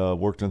he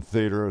worked in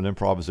theater, an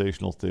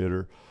improvisational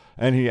theater.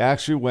 And he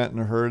actually went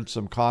and heard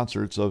some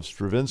concerts of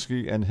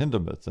Stravinsky and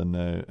Hindemith,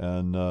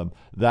 and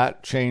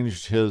that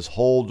changed his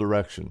whole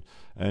direction.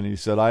 And he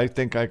said, I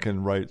think I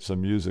can write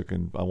some music,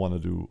 and I want to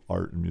do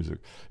art and music.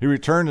 He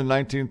returned in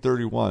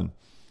 1931,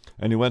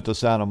 and he went to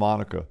Santa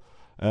Monica.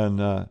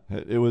 And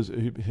it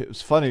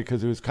was funny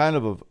because it was kind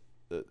of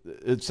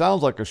it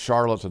sounds like a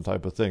charlatan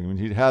type of thing. I mean,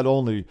 he'd had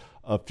only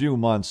a few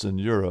months in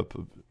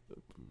Europe,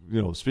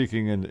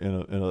 speaking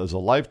as a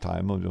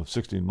lifetime.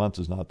 16 months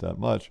is not that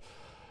much.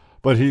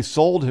 But he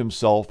sold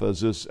himself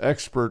as this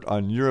expert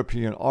on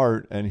European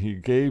art, and he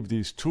gave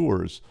these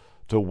tours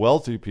to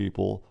wealthy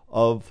people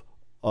of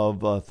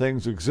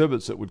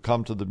exhibits that would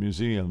come to the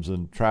museums,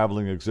 and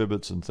traveling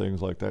exhibits and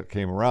things like that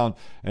came around.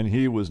 And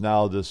he was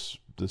now this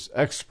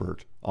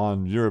expert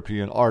on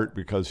European art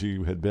because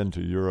he had been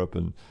to Europe,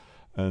 and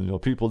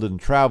people didn't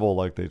travel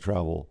like they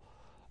travel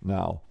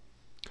now.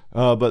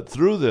 But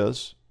through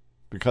this,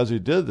 because he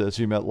did this,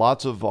 he met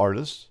lots of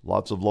artists,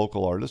 lots of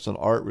local artists and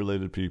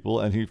art-related people,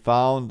 and he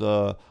found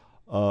an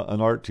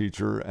art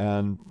teacher,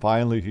 and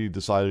finally he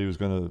decided he was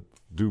going to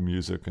do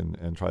music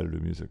and try to do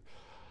music.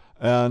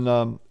 And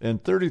in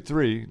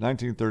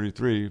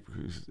 1933,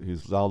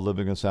 he's now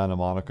living in Santa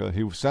Monica.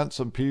 He sent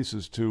some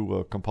pieces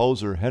to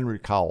composer Henry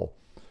Cowell,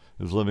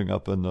 who was living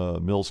up in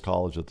Mills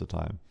College at the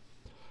time.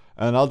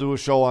 And I'll do a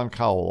show on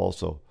Cowell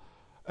also.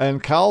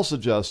 And Cowell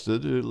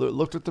suggested, he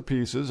looked at the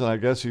pieces, and I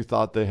guess he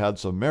thought they had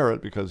some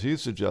merit because he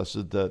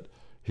suggested that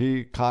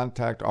he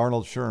contact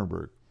Arnold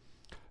Schoenberg.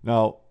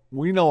 Now,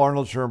 we know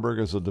Arnold Schoenberg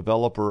as a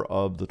developer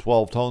of the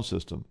 12-tone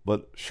system,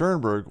 but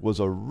Schoenberg was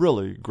a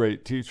really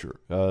great teacher,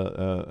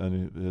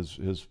 and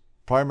his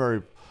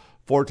primary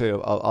forte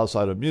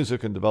outside of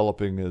music and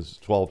developing his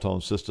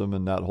 12-tone system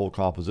and that whole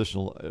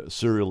compositional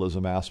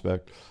serialism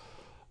aspect.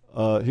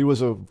 He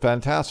was a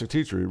fantastic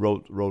teacher. He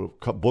wrote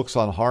books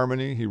on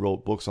harmony. He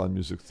wrote books on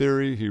music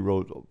theory. He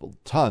wrote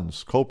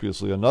tons,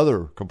 copiously.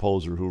 Another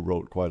composer who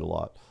wrote quite a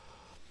lot.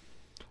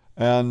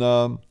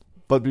 And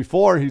but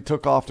before he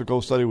took off to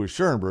go study with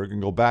Schoenberg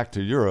and go back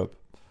to Europe,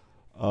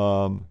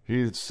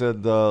 he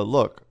said,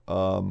 "Look,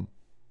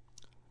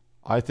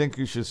 I think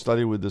you should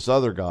study with this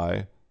other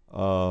guy."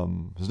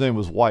 His name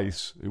was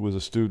Weiss. He was a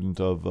student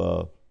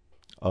of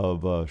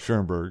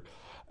Schoenberg,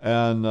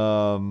 and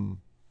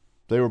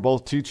they were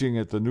both teaching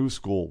at the New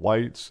School.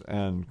 Weiss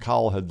and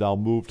Cowell had now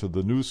moved to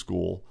the New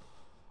School,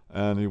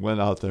 and he went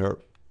out there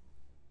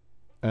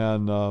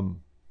and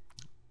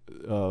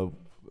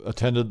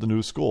attended the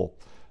New School.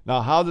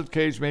 Now, how did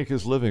Cage make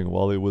his living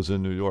while he was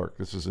in New York?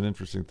 This is an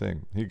interesting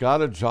thing. He got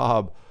a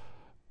job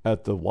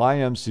at the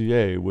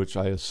YMCA, which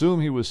I assume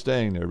he was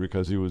staying there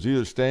because he was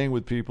either staying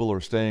with people or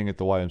staying at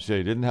the YMCA.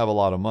 He didn't have a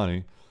lot of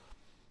money,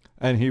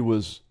 and he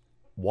was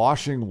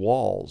washing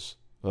walls.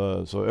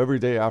 So every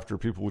day after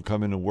people would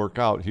come in and work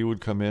out, he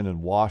would come in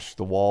and wash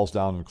the walls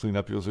down and clean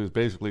up. He was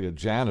basically a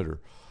janitor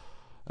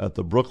at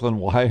the Brooklyn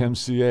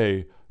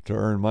YMCA to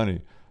earn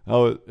money.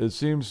 Now, it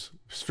seems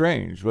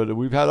strange, but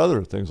we've had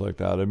other things like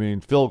that. I mean,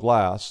 Phil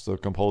Glass, the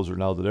composer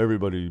now that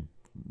everybody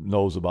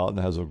knows about and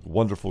has a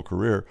wonderful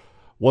career,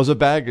 was a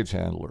baggage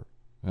handler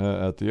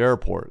at the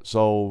airport.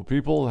 So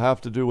people have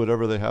to do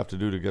whatever they have to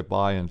do to get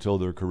by until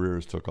their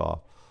careers took off.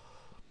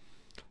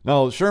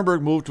 Now,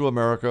 Schoenberg moved to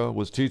America,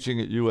 was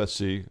teaching at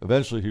USC.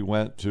 Eventually, he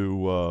went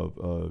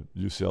to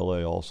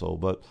UCLA also,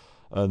 but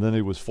then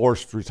he was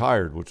forced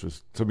retired, which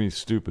was, to me,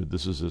 stupid.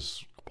 This is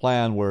this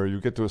plan where you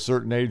get to a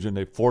certain age and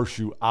they force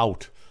you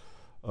out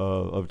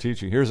of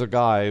teaching. Here's a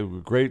guy,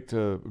 great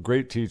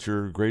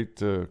teacher,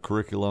 great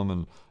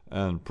curriculum,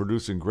 and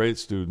producing great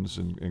students,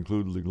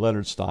 including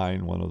Leonard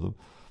Stein, one of them.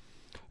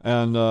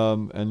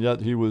 And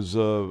yet he was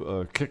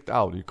kicked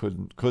out. He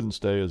couldn't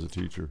stay as a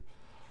teacher.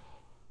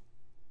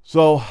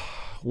 So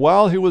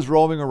while he was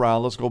roaming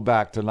around, let's go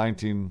back to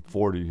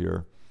 1940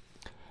 here.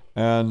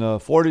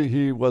 And 40,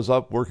 he was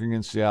up working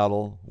in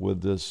Seattle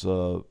with this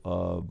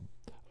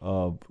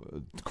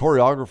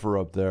choreographer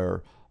up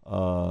there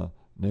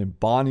named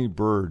Bonnie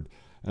Bird.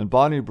 And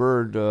Bonnie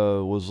Bird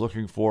was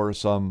looking for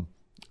some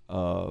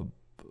kind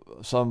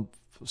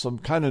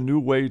of new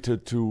way to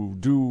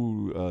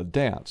do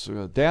dance.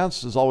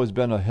 Dance has always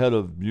been ahead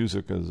of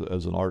music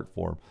as an art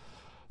form.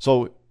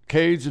 So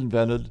Cage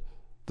invented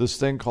this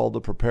thing called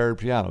the prepared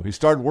piano. He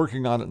started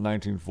working on it in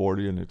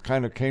 1940, and it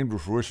kind of came to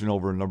fruition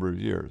over a number of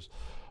years.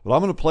 But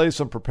I'm going to play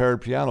some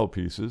prepared piano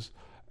pieces,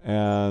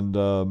 and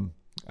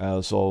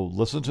so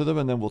listen to them,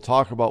 and then we'll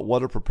talk about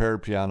what a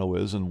prepared piano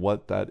is and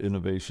what that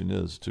innovation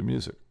is to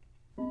music.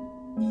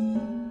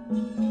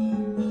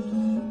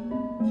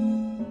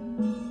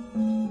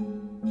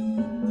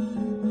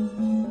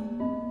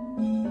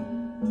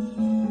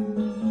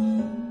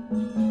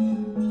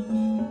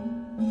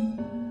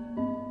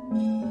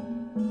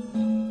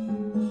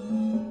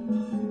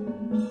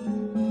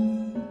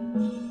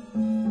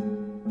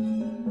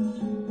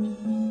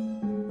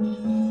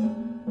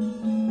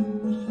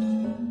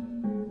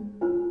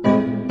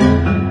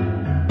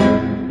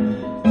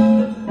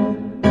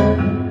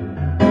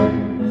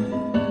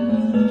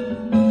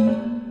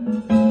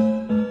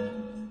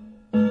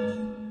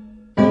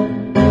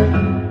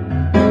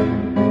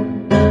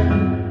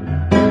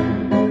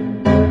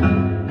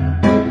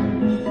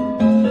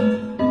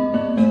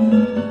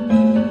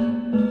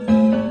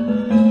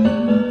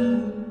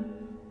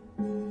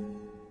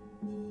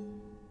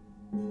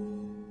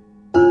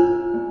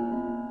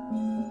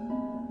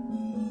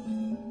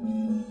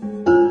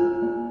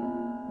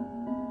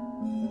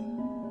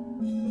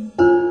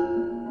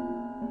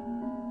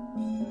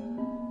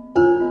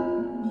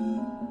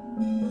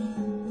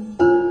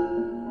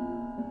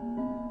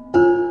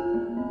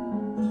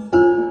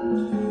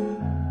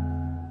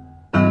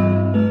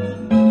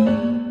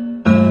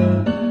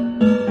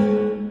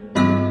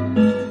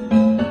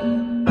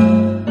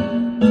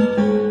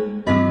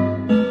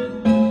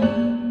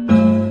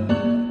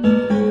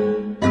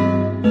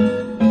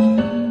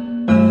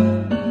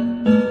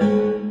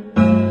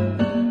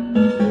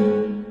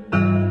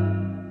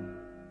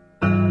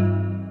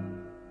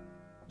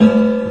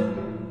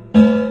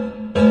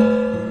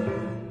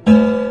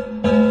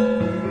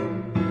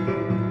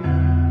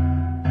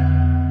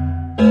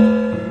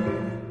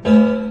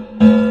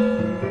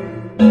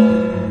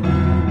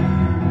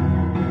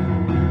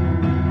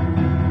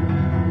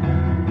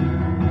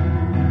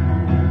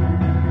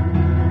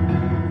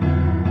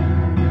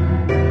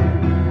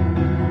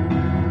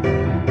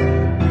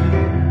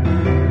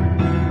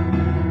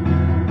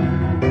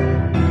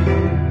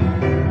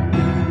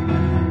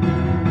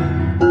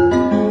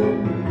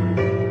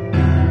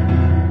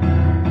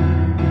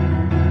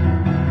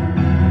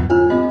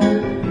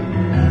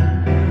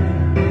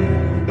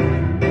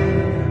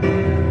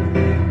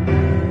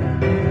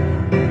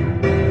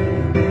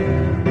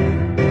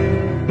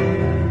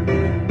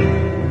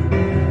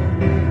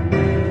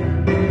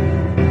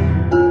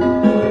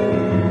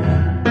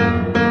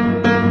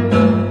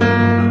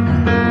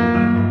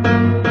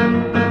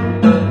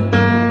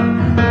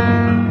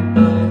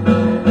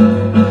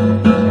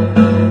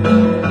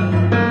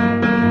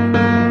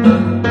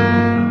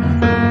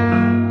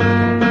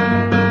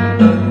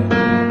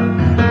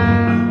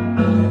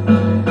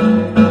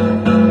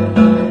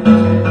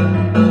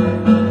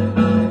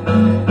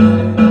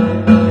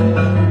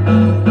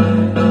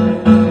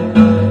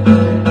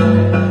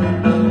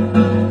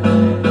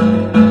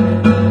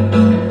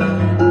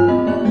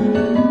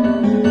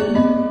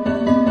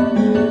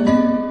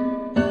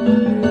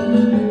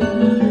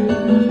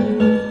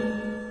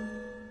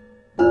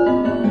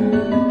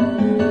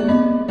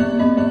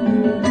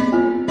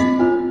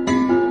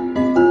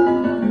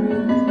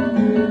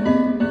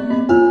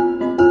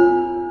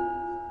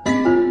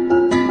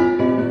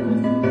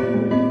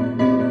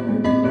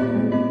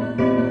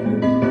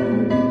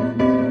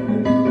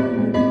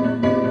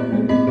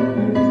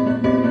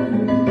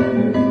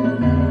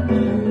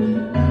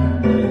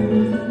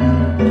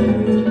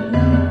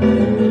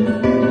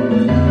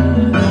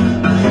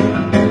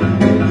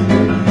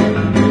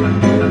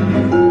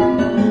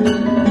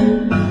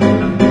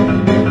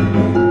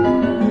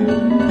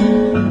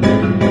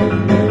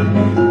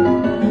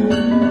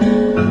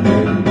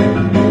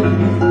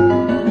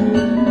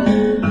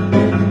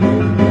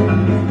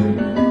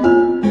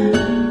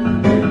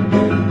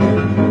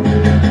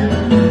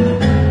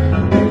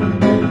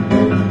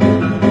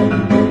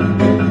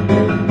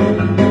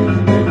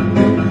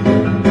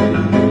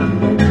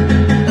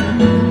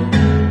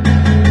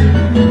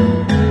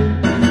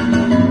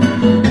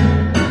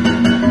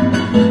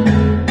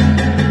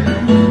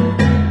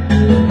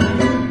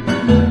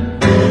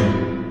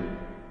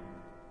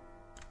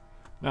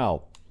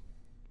 Now,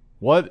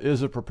 what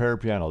is a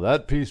prepared piano?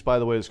 That piece, by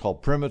the way, is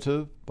called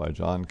Primitive by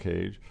John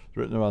Cage. It's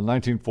written around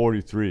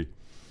 1943.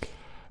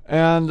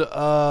 And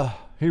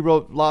he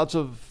wrote lots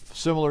of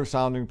similar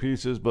sounding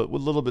pieces, but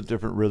with a little bit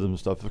different rhythm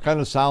stuff. It kind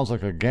of sounds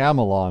like a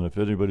gamelan, if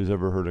anybody's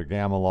ever heard a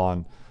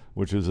gamelan,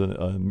 which is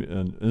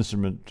an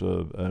instrument,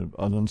 an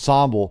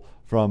ensemble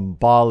from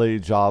Bali,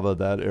 Java,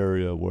 that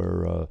area,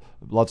 where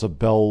lots of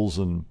bells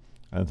and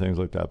things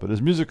like that. But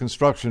his music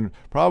construction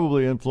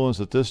probably influenced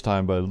at this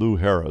time by Lou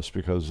Harris,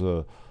 because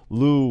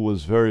Lou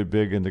was very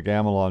big into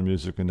gamelan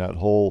music and that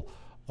whole,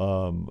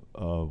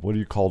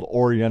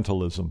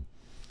 Orientalism.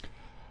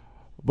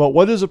 But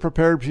what is a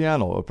prepared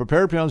piano? A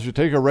prepared piano is you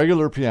take a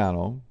regular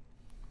piano,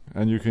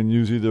 and you can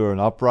use either an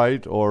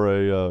upright or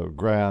a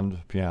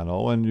grand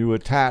piano, and you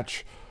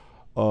attach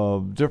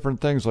different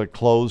things like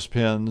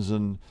clothespins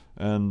and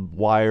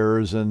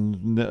wires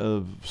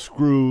and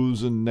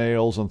screws and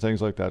nails and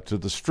things like that to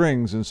the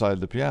strings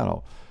inside the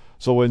piano.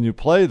 So when you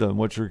play them,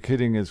 what you're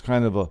getting is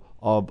kind of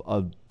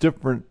a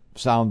different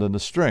sound than the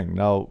string.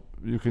 Now,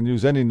 you can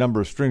use any number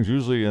of strings.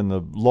 Usually in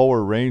the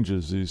lower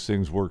ranges, these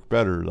things work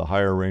better. The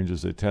higher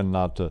ranges, they tend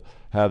not to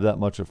have that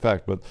much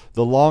effect. But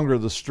the longer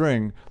the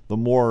string, the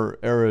more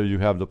area you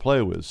have to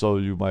play with. So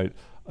you might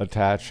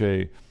attach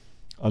an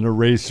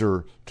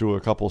eraser to a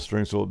couple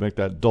strings so it would make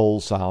that dull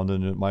sound,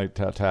 and it might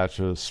attach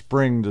a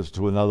spring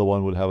to another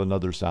one would have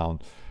another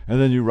sound. And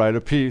then you write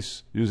a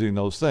piece using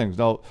those things.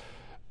 Now,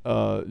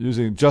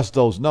 using just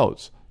those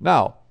notes.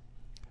 Now,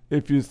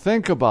 if you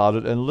think about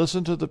it and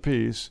listen to the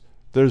piece,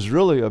 there's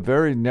really a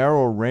very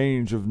narrow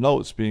range of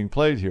notes being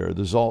played here.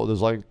 There's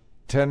like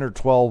 10 or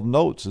 12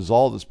 notes is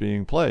all that's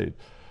being played.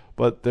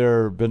 But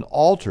they're been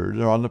altered.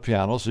 They're on the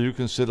piano, so you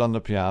can sit on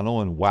the piano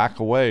and whack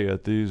away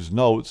at these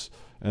notes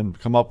and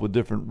come up with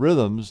different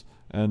rhythms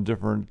and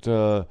different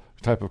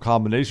type of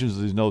combinations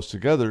of these notes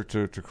together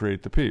to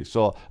create the piece.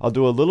 So I'll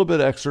do a little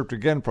bit excerpt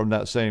again from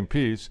that same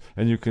piece,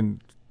 and you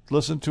can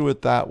listen to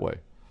it that way.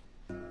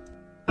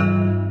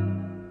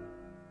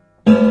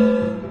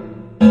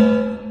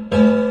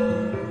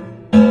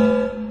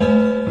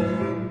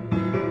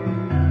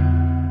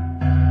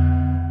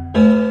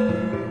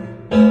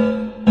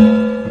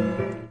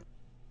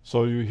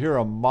 So you hear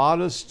a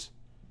modest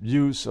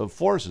use of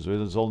forces.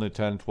 There's only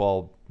 10,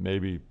 12,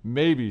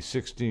 maybe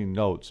 16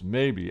 notes,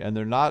 maybe. And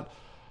they're not,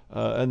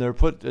 and they're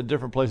put in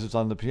different places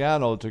on the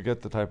piano to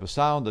get the type of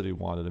sound that he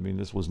wanted. I mean,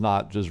 this was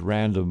not just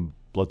random,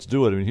 let's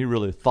do it. I mean, he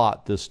really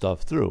thought this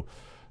stuff through.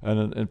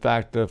 And in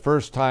fact, the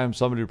first time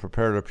somebody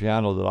prepared a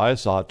piano that I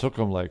saw, it took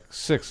them like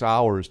 6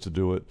 hours to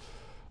do it,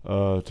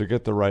 to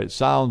get the right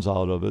sounds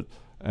out of it.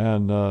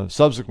 And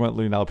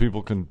subsequently, now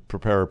people can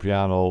prepare a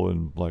piano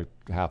in like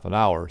half an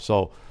hour.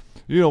 So,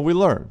 we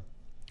learn.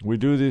 We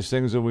do these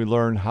things and we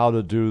learn how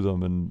to do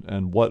them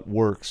and what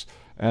works.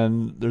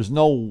 And there's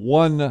no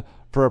one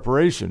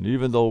preparation.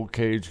 Even though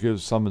Cage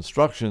gives some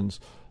instructions,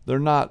 they're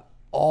not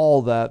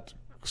all that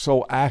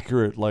so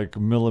accurate, like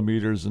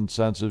millimeters and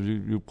cents. If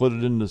you put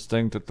it in this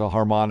thing to the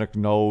harmonic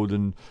note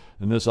and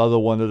this other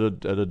one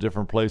at a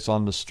different place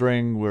on the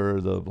string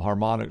where the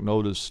harmonic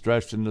note is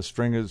stretched and the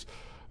string is...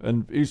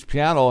 And each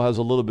piano has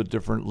a little bit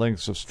different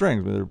lengths of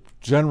strings.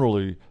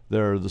 Generally,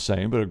 they're the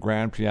same, but a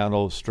grand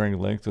piano string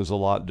length is a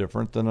lot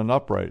different than an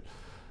upright.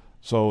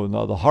 So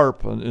now the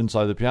harp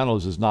inside the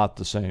pianos is not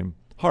the same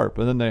harp.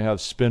 And then they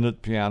have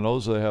spinet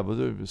pianos.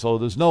 So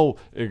there's no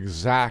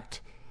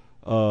exact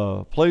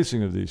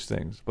placing of these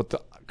things. But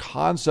the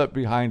concept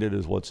behind it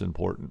is what's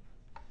important.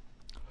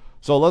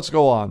 So let's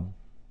go on.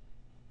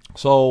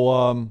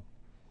 So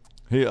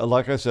he,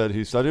 like I said,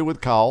 he studied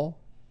with Cowell.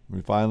 We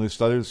finally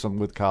studied some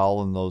with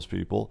Cowell and those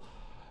people.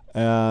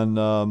 And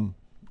I'm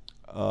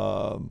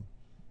going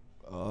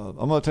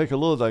to take a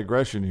little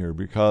digression here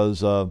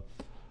because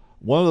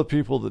one of the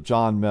people that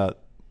John met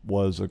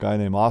was a guy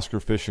named Oscar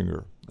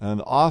Fischinger.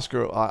 And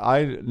Oscar,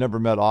 I never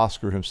met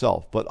Oscar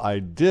himself, but I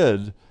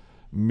did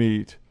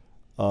meet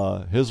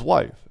his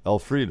wife,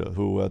 Elfrida,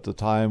 who at the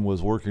time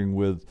was working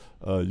with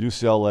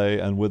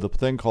UCLA and with a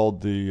thing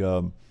called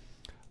the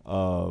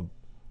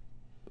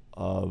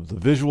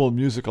Visual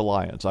Music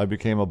Alliance. I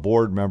became a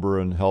board member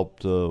and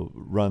helped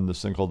run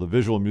this thing called the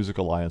Visual Music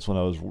Alliance when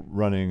I was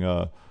running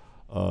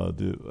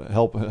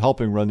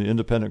helping run the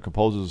Independent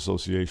Composers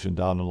Association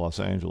down in Los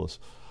Angeles.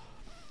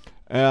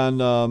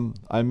 And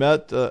I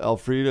met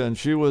Elfrida, and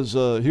he was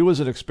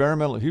an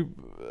experimental.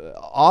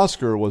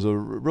 Oscar was a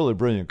really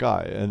brilliant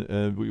guy,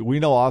 and we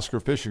know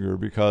Oscar Fischinger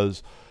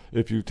because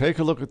if you take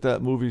a look at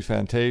that movie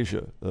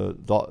Fantasia,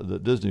 the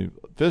Disney,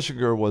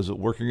 Fischinger was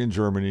working in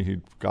Germany.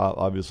 He'd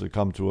obviously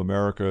come to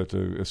America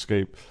to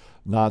escape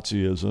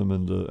Nazism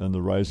and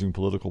the rising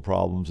political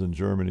problems in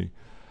Germany,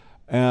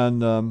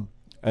 and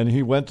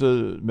he went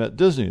to met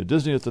Disney.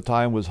 Disney at the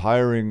time was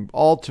hiring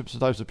all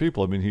types of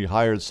people. I mean, he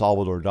hired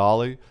Salvador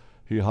Dali,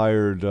 he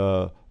hired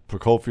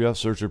Prokofiev,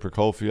 Sergei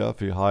Prokofiev,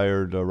 he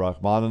hired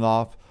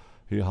Rachmaninoff,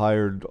 he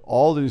hired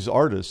all these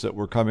artists that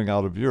were coming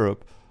out of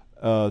Europe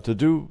to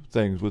do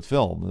things with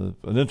film.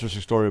 An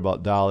interesting story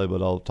about Dali,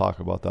 but I'll talk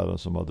about that on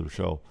some other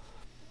show.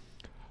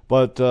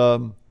 But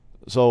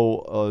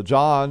so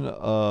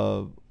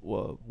John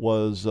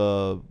was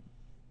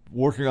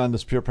working on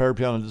this prepared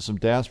piano and did some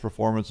dance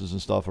performances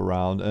and stuff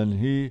around, and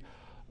he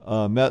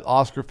met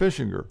Oscar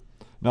Fischinger.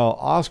 Now,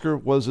 Oscar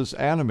was this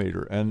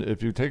animator, and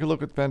if you take a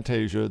look at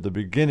Fantasia, the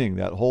beginning,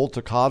 that whole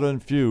toccata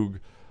and fugue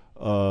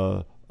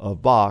of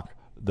Bach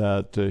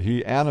that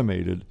he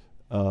animated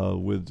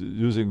with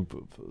using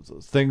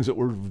things that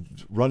were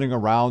running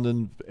around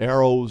and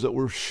arrows that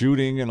were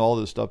shooting and all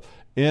this stuff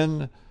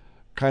in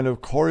kind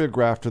of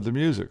choreographed to the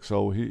music.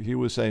 So he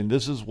was saying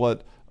this is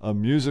what a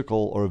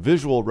musical or a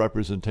visual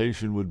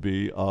representation would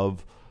be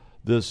of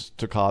this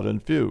toccata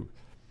and fugue.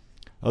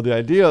 Now, the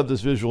idea of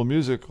this Visual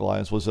Music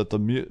Alliance was that the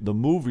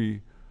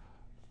movie,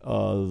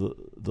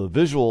 the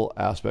visual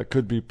aspect,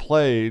 could be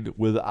played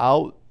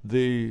without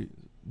the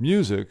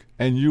music,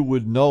 and you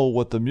would know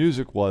what the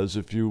music was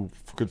if you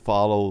could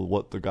follow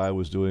what the guy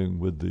was doing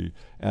with the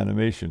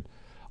animation.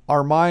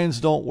 Our minds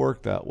don't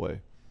work that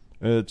way.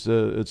 It's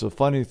a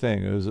funny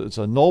thing. It's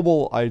a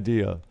noble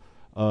idea,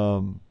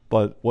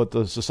 but what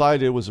the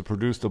society did was it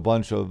produced a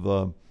bunch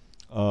of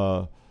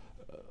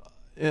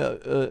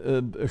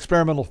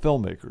experimental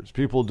filmmakers,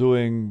 people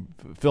doing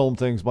film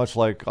things much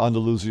like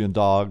Andalusian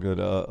Dog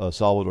that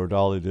Salvador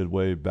Dali did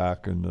way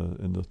back in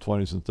the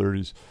 20s and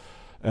 30s,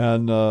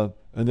 and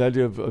the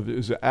idea of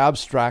is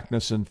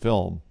abstractness in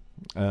film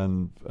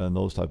and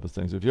those type of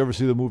things. If you ever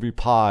see the movie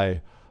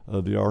Pi,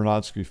 the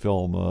Aronofsky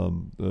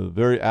film,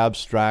 very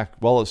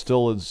abstract. Well, it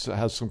still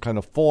has some kind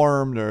of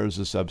form. There's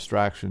this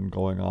abstraction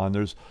going on.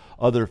 There's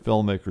other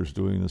filmmakers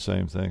doing the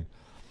same thing.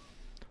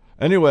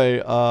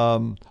 Anyway, I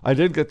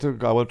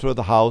went to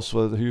the house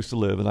where he used to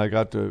live, and I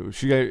got to,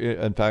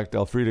 in fact,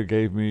 Elfrida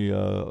gave me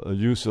a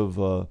use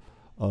of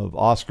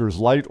Oscar's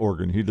light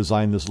organ. He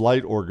designed this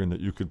light organ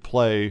that you could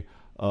play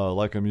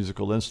like a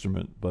musical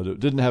instrument, but it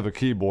didn't have a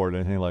keyboard or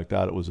anything like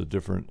that. It was a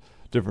different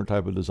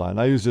type of design.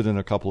 I used it in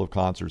a couple of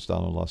concerts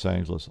down in Los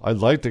Angeles. I'd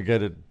like to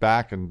get it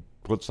back and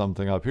put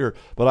something up here,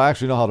 but I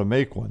actually know how to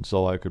make one,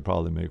 so I could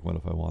probably make one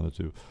if I wanted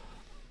to.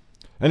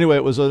 Anyway,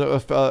 it was an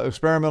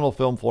experimental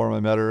film form.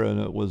 I met her, and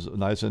it was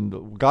nice,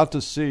 and got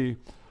to see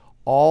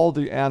all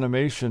the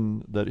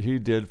animation that he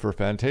did for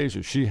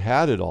Fantasia. She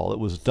had it all. It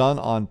was done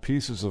on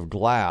pieces of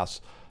glass.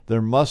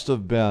 There must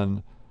have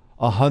been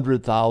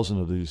 100,000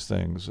 of these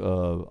things.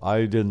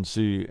 I didn't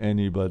see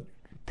any, but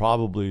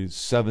probably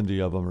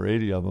 70 of them or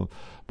 80 of them.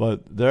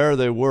 But there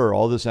they were,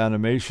 all this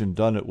animation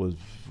done. It was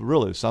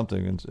really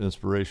something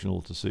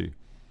inspirational to see.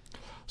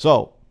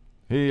 So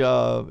he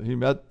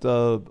met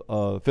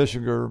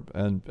Fischinger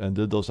and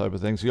did those type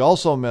of things. He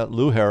also met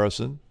Lou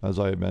Harrison, as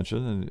I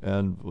mentioned,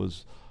 and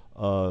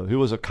he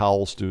was a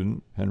Cowell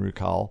student, Henry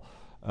Cowell.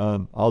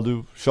 I'll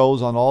do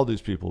shows on all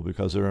these people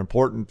because they're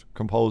important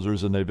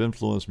composers and they've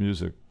influenced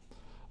music.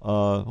 It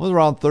was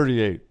around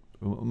 38. It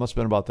must have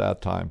been about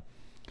that time.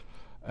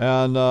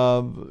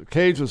 And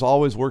Cage was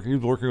always working. He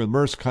was working with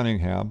Merce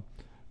Cunningham,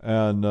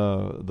 and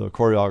the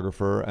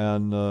choreographer.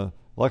 And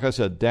like I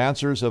said,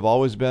 dancers have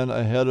always been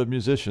ahead of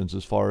musicians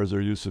as far as their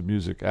use of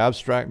music.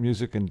 Abstract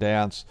music and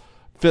dance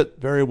fit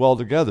very well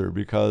together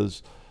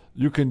because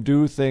you can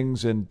do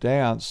things in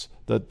dance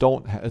that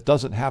it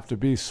doesn't have to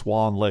be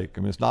Swan Lake.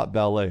 I mean, it's not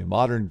ballet.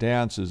 Modern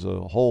dance is a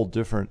whole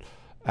different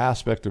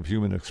aspect of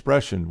human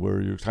expression where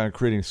you're kind of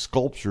creating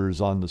sculptures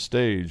on the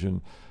stage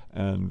and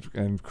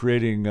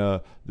creating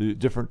the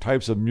different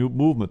types of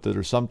movement that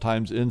are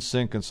sometimes in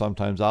sync and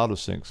sometimes out of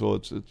sync. So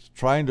it's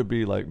trying to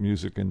be like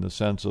music in the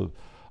sense of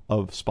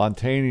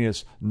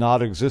spontaneous,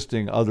 not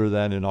existing other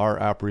than in our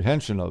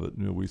apprehension of it.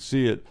 You know, we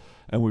see it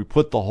and we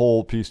put the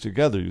whole piece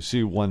together. You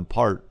see one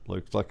part,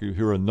 like you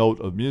hear a note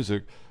of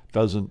music,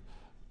 doesn't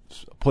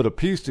put a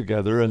piece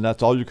together, and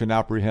that's all you can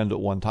apprehend at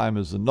one time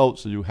is the note.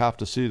 So you have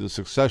to see the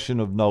succession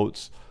of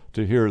notes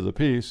to hear the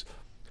piece.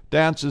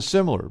 Dance is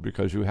similar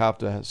because you have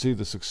to see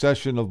the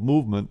succession of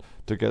movement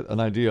to get an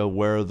idea of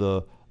where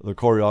the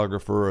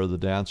choreographer or the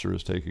dancer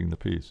is taking the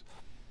piece.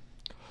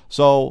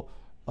 So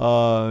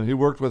he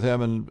worked with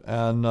him,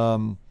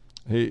 and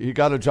he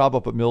got a job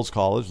up at Mills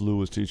College. Lou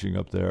was teaching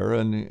up there,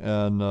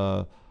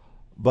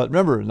 but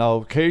remember,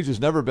 now Cage has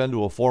never been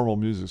to a formal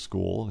music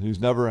school. He's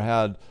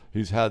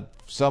had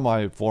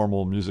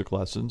semi-formal music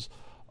lessons.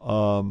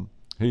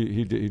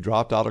 He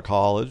dropped out of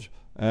college,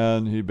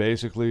 and he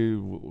basically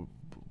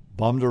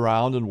bummed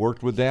around and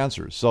worked with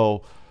dancers.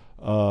 So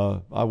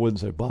I wouldn't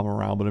say bum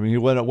around, but I mean he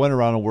went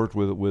around and worked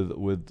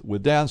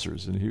with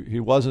dancers, and he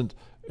wasn't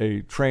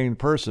a trained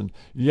person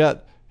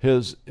yet.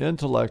 His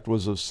intellect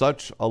was of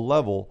such a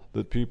level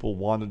that people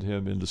wanted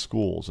him into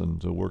schools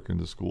and to work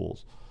into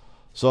schools.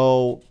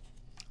 So,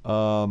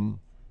 like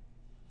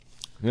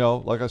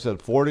I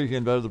said, 40 he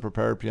invented the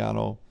prepared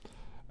piano,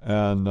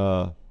 and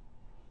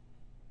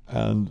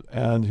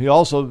he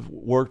also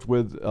worked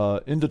with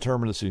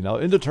indeterminacy. Now,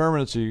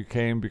 indeterminacy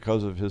came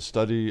because of his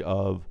study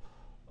of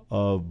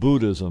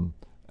Buddhism,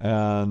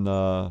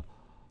 and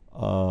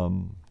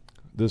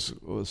this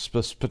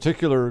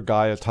particular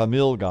guy, a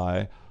Tamil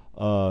guy,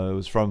 it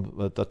was from,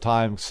 at the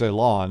time,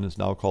 Ceylon, is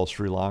now called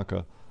Sri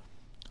Lanka,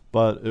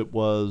 but it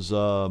was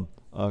I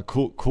have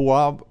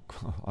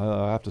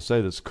to say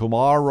this,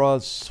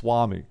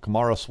 Kumaraswamy.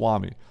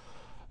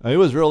 He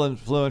was real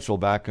influential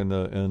back in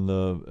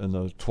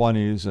the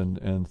 20s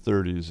and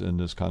 30s in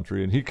this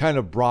country, and he kind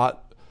of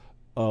brought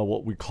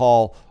what we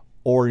call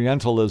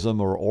Orientalism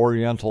or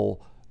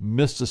Oriental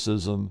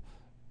mysticism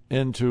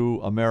into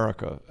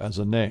America as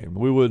a name.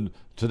 We would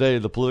today,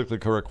 the politically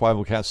correct quiet,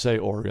 we can't say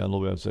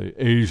Oriental, we have to say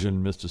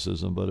Asian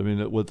mysticism, but I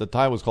mean at the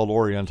time it was called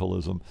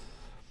Orientalism,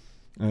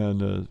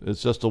 and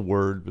it's just a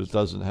word. It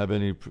doesn't have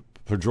any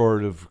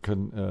pejorative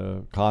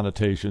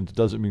connotations. It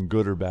doesn't mean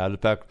good or bad. In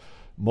fact,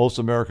 most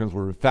Americans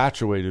were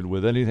infatuated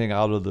with anything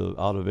out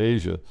of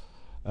Asia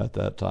at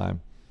that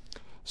time.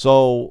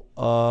 So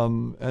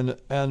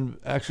and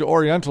actually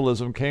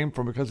Orientalism came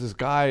from because this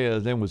guy,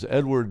 his name was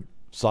Edward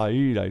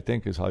Said, I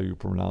think is how you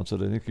pronounce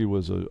it. I think he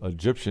was an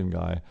Egyptian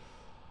guy.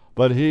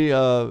 But he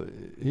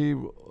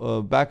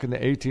back in the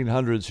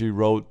 1800s, he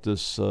wrote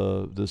this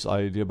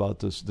idea about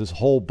this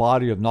whole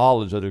body of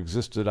knowledge that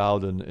existed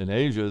out in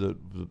Asia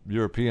that the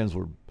Europeans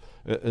were,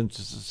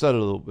 instead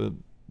of the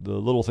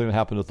little thing that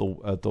happened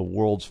at the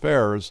World's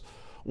Fairs,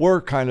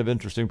 were kind of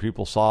interesting.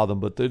 People saw them,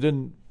 but they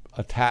didn't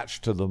attach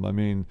to them. I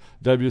mean,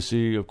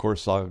 Debussy, of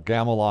course, saw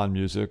gamelan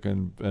music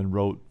and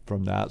wrote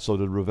from that. So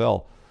did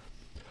Ravel.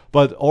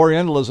 But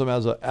Orientalism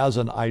as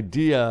an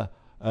idea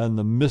and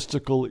the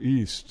mystical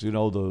East, you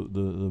know,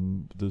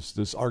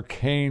 this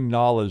arcane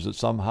knowledge that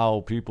somehow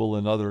people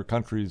in other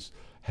countries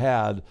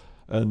had,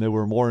 and they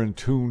were more in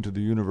tune to the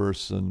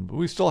universe, and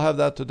we still have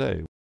that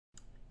today.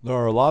 There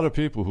are a lot of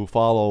people who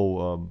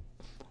follow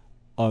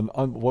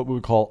what we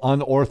would call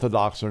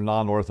unorthodox or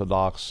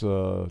non-orthodox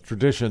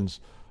traditions,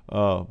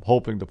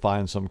 hoping to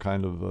find some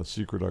kind of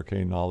secret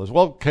arcane knowledge.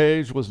 Well,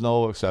 Cage was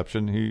no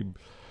exception.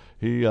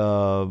 He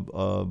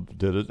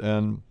did it,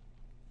 and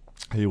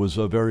he was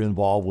very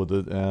involved with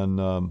it,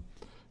 and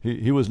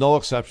he was no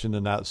exception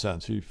in that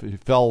sense. He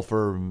fell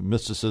for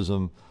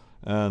mysticism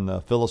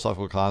and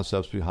philosophical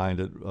concepts behind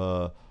it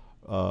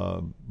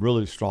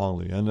really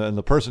strongly. And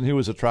the person he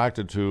was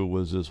attracted to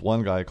was this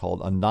one guy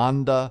called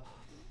Ananda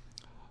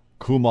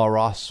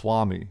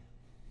Kumaraswamy.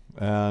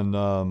 And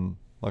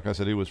like I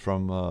said, he was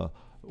from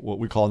what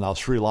we call now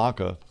Sri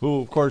Lanka, who,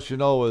 of course, you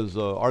know, is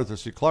Arthur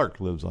C. Clarke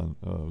lived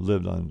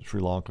on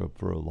Sri Lanka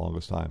for the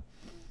longest time.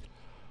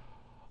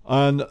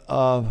 And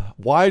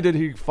why did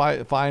he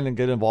find and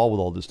get involved with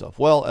all this stuff?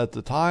 Well, at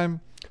the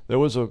time, there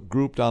was a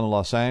group down in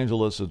Los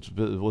Angeles. It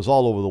was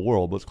all over the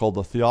world, but it's called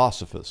the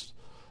Theosophists.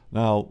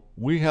 Now,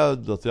 we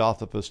had the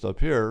Theosophists up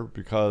here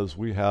because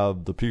we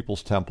have the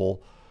People's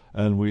Temple,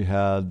 and we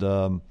had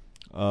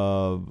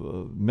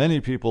many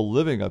people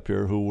living up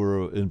here who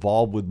were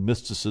involved with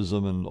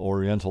mysticism and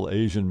Oriental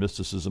Asian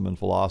mysticism and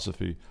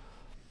philosophy.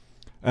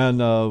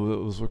 And it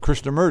was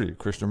Krishnamurti.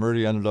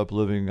 Krishnamurti ended up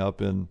living up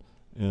in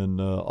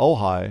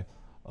Ojai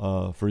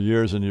for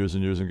years and years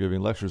and years and giving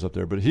lectures up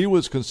there. But he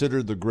was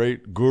considered the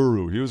great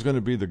guru. He was going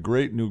to be the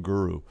great new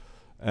guru.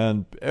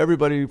 And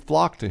everybody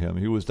flocked to him.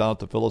 He was down at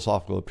the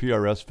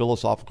PRS,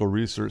 Philosophical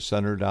Research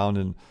Center down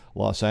in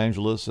Los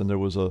Angeles, and there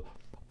was a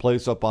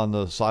place up on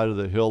the side of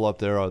the hill up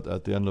there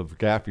at the end of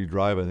Gaffey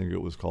Drive, I think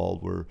it was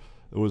called, where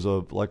it was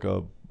a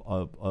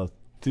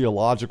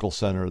theological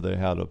center they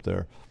had up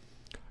there,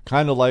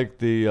 kind of like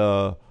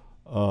the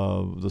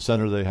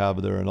center they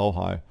have there in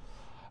Ojai.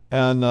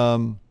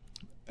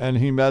 And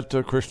he met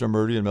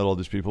Krishnamurti and met all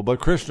these people. But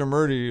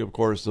Krishnamurti, of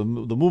course, the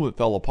movement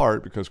fell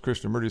apart because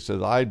Krishnamurti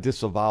said, I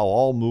disavow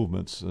all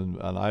movements,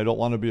 and I don't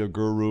want to be a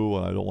guru,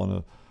 and I don't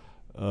want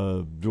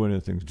to do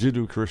anything.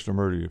 Jiddu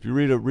Krishnamurti. If you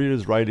read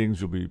his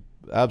writings, you'll be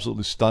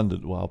absolutely stunned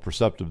at how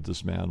perceptive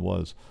this man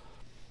was.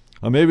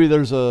 Maybe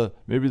there's a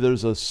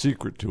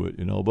secret to it,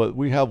 you know, but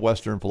we have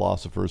Western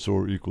philosophers who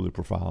are equally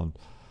profound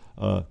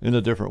in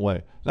a different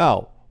way.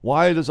 Now,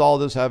 why does all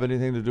this have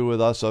anything to do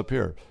with us up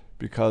here?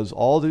 Because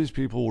all these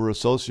people were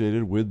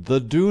associated with the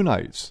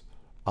Dunites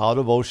out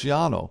of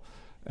Oceano.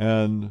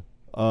 And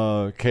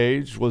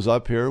Cage was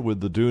up here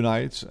with the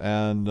Dunites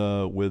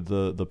and with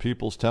the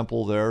People's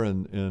Temple there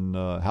in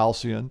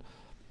Halcyon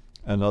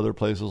and other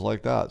places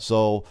like that.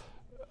 So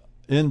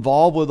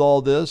involved with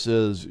all this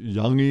is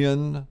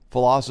Jungian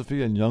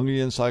philosophy and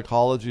Jungian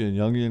psychology and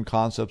Jungian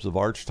concepts of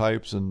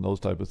archetypes and those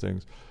type of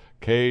things.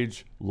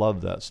 Cage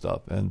loved that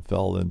stuff and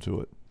fell into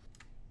it.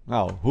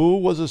 Now, who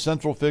was a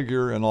central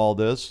figure in all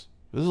this?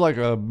 This is like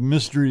a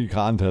mystery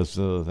contest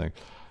thing.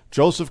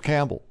 Joseph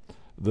Campbell,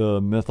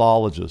 the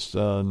mythologist,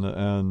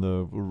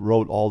 and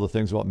wrote all the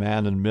things about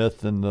man and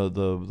myth and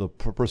the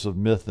purpose of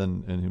myth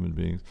in human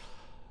beings.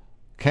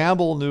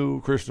 Campbell knew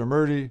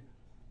Krishnamurti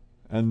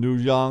and knew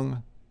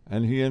Jung,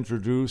 and he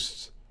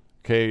introduced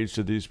Cage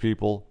to these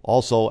people.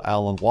 Also,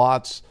 Alan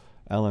Watts,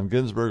 Allen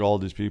Ginsberg, all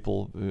these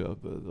people.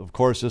 Of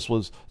course, this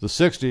was the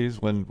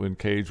 60s when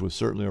Cage was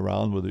certainly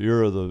around, with the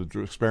era of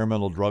the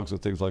experimental drugs and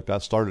things like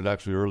that. Started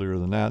actually earlier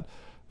than that.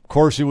 Of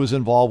course, he was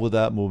involved with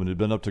that movement. He'd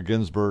been up to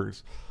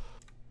Ginsberg's,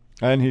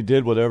 and he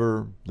did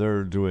whatever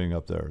they're doing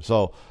up there.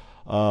 So,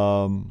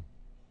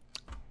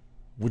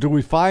 do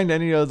we find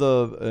any of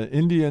the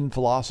Indian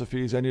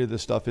philosophies, any of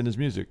this stuff in his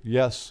music?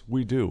 Yes,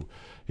 we do.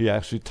 He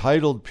actually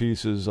titled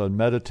pieces on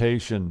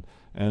meditation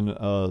and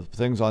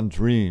things on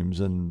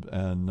dreams, and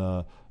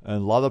a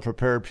lot of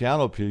prepared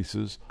piano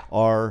pieces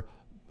are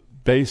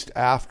based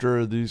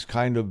after these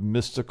kind of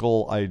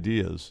mystical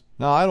ideas.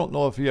 Now, I don't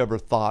know if he ever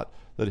thought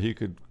that he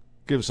could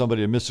give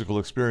somebody a mystical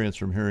experience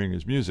from hearing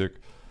his music,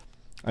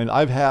 and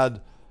I've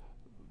had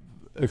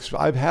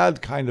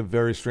kind of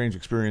very strange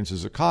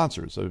experiences at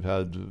concerts. I've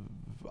had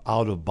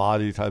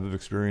out-of-body type of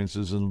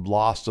experiences and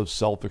lost of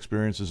self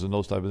experiences and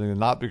those type of things, and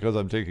not because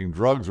I'm taking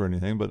drugs or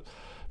anything, but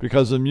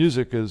because the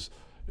music is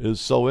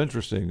so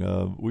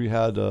interesting. We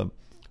had a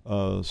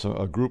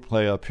group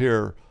play up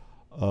here.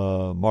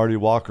 Marty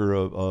Walker,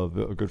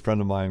 a good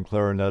friend of mine,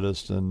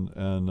 clarinetist,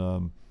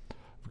 and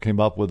came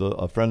up with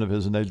a friend of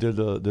his, and they did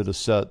a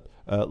set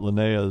at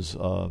Linnea's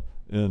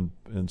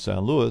in San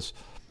Luis,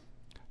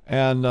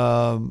 and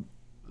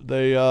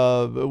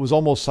it was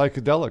almost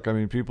psychedelic. I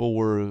mean, people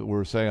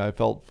were saying I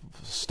felt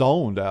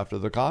stoned after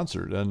the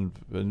concert,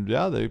 and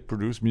yeah, they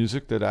produced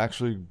music that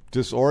actually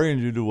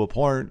disoriented you to a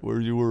point where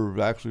you were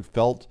actually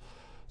felt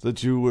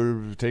that you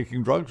were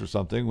taking drugs or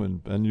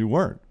something and you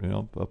weren't. You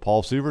know,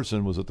 Paul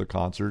Severson was at the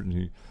concert,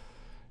 and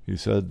he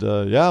said,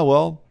 yeah,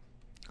 well,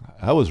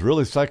 that was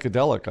really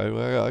psychedelic.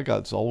 I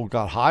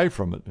got high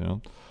from it, you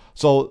know.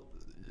 So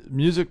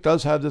music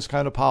does have this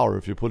kind of power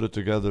if you put it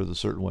together a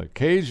certain way.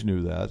 Cage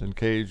knew that, and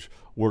Cage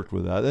worked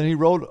with that. And he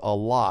wrote a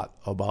lot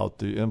about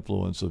the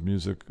influence of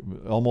music,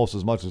 almost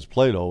as much as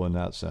Plato in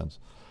that sense.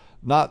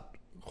 Not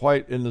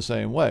quite in the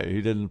same way.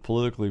 He didn't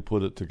politically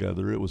put it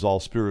together. It was all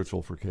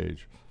spiritual for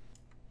Cage.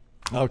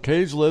 Now,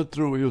 Cage lived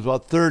through, he was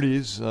about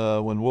 30s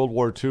when World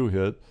War II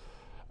hit.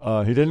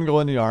 He didn't go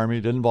in the Army,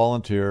 didn't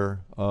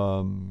volunteer.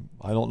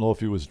 I don't know if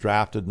he was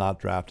drafted, not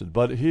drafted,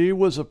 but he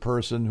was a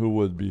person who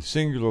would be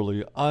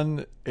singularly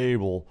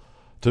unable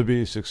to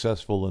be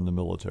successful in the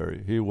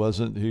military. He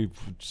was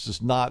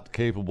just not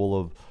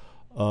capable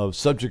of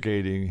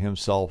subjugating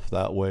himself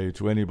that way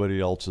to anybody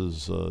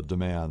else's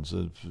demands.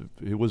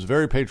 He was a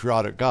very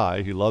patriotic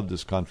guy. He loved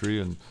his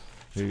country, and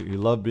he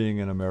loved being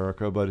in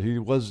America, but he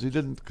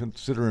didn't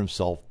consider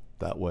himself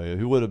that way.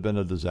 He would have been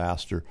a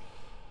disaster.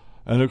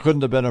 And it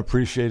couldn't have been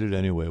appreciated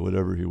anyway,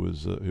 whatever he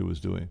was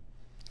doing.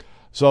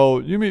 So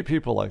you meet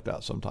people like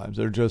that sometimes.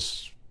 They're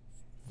just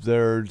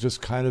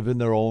kind of in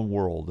their own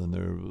world, and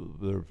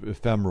they're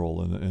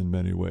ephemeral in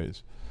many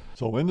ways.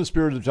 So in the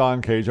spirit of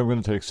John Cage, I'm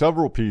going to take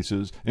several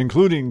pieces,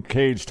 including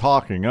Cage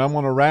talking, and I'm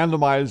going to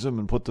randomize them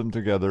and put them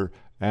together,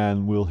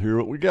 and we'll hear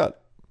what we get.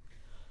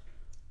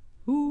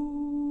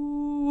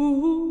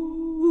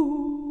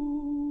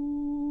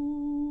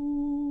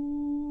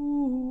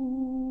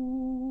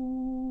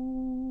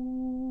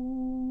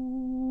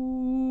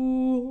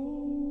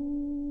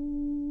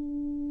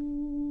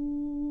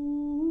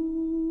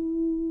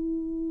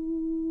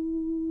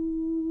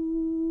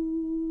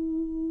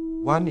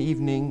 One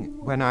evening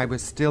when I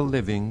was still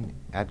living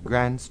at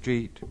Grand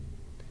Street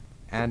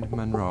and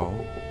Monroe,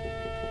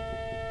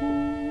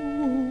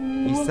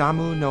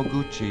 Isamu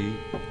Noguchi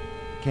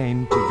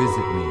came to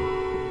visit me.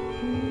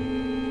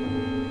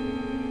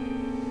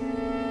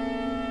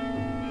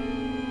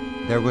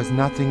 There was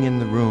nothing in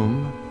the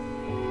room,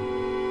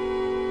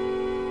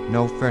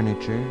 no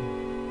furniture,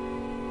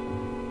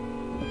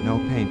 no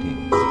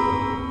paintings.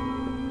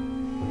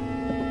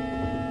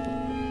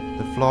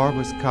 The floor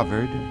was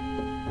covered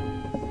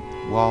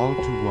wall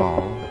to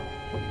wall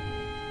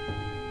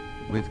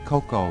with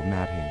cocoa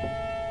matting.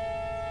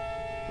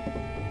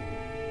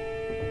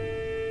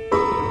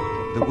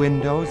 The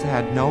windows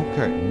had no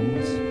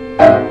curtains,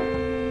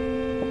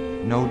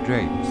 no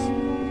drapes.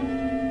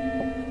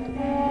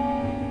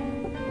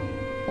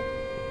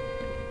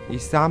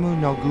 Isamu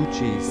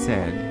Noguchi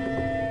said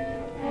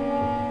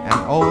an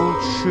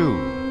old shoe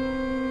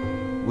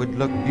would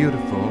look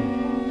beautiful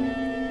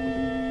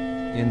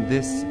in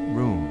this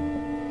room.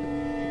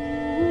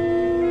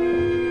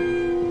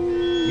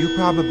 You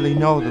probably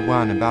know the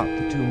one about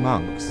the two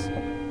monks,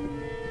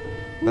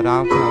 but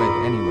I'll tell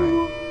it anyway.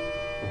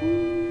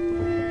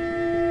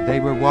 They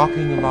were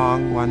walking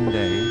along one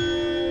day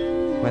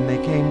when they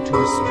came to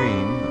a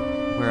stream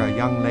where a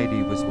young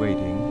lady was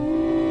waiting,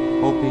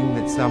 hoping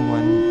that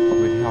someone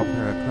would help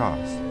her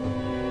across.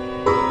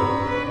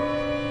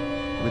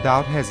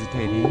 Without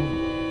hesitating,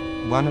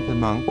 one of the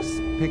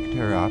monks picked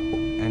her up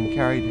and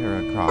carried her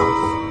across,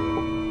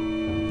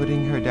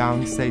 putting her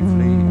down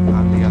safely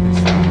on the other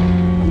side.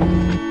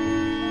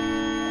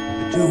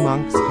 The two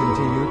monks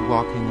continued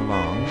walking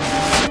along,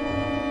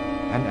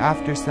 and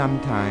after some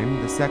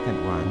time the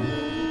second one,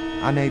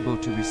 unable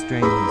to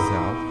restrain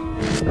himself,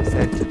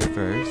 said to the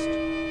first,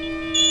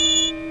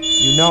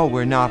 "You know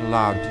we're not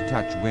allowed to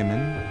touch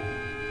women.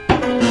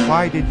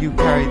 Why did you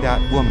carry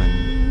that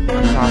woman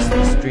across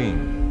the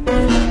stream?"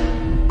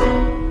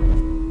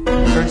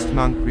 The first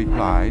monk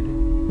replied,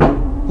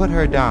 "Put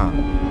her down.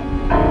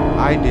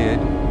 I did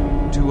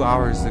 2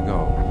 hours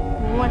ago."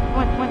 What?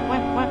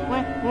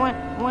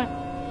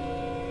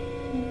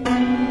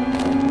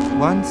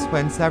 Once,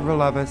 when several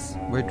of us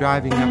were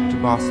driving up to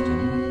Boston,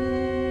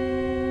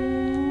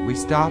 we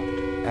stopped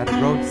at a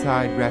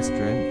roadside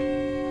restaurant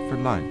for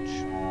lunch.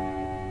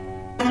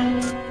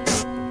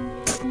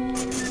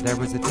 There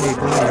was a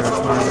table near a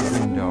parlor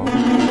window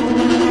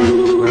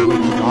where we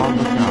could all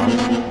look out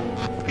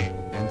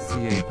and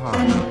see a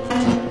pond.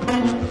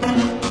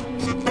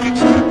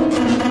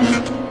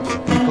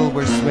 People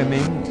were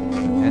swimming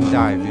and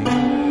diving.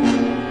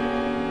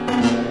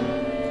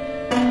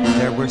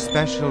 There were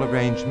special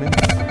arrangements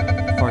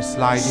for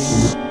sliding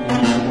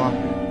into the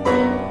water.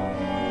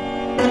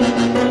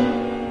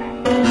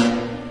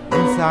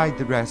 Inside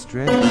the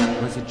restaurant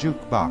was a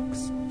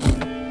jukebox.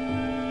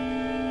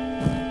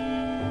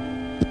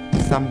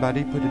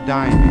 Somebody put a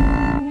dime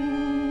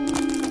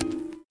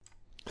in.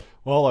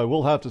 Well, I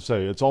will have to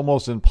say, it's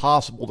almost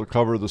impossible to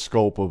cover the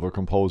scope of a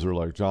composer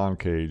like John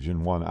Cage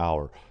in 1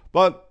 hour.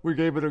 But we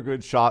gave it a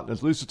good shot.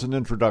 At least it's an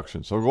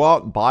introduction. So go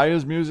out and buy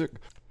his music,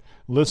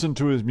 listen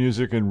to his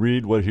music, and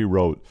read what he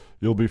wrote.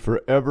 You'll be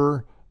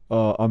forever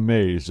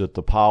amazed at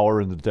the power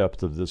and the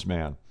depth of this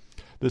man.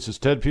 This is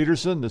Ted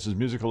Peterson. This is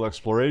Musical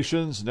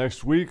Explorations.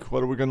 Next week,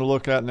 what are we going to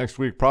look at next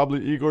week?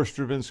 Probably Igor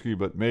Stravinsky,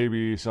 but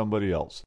maybe somebody else.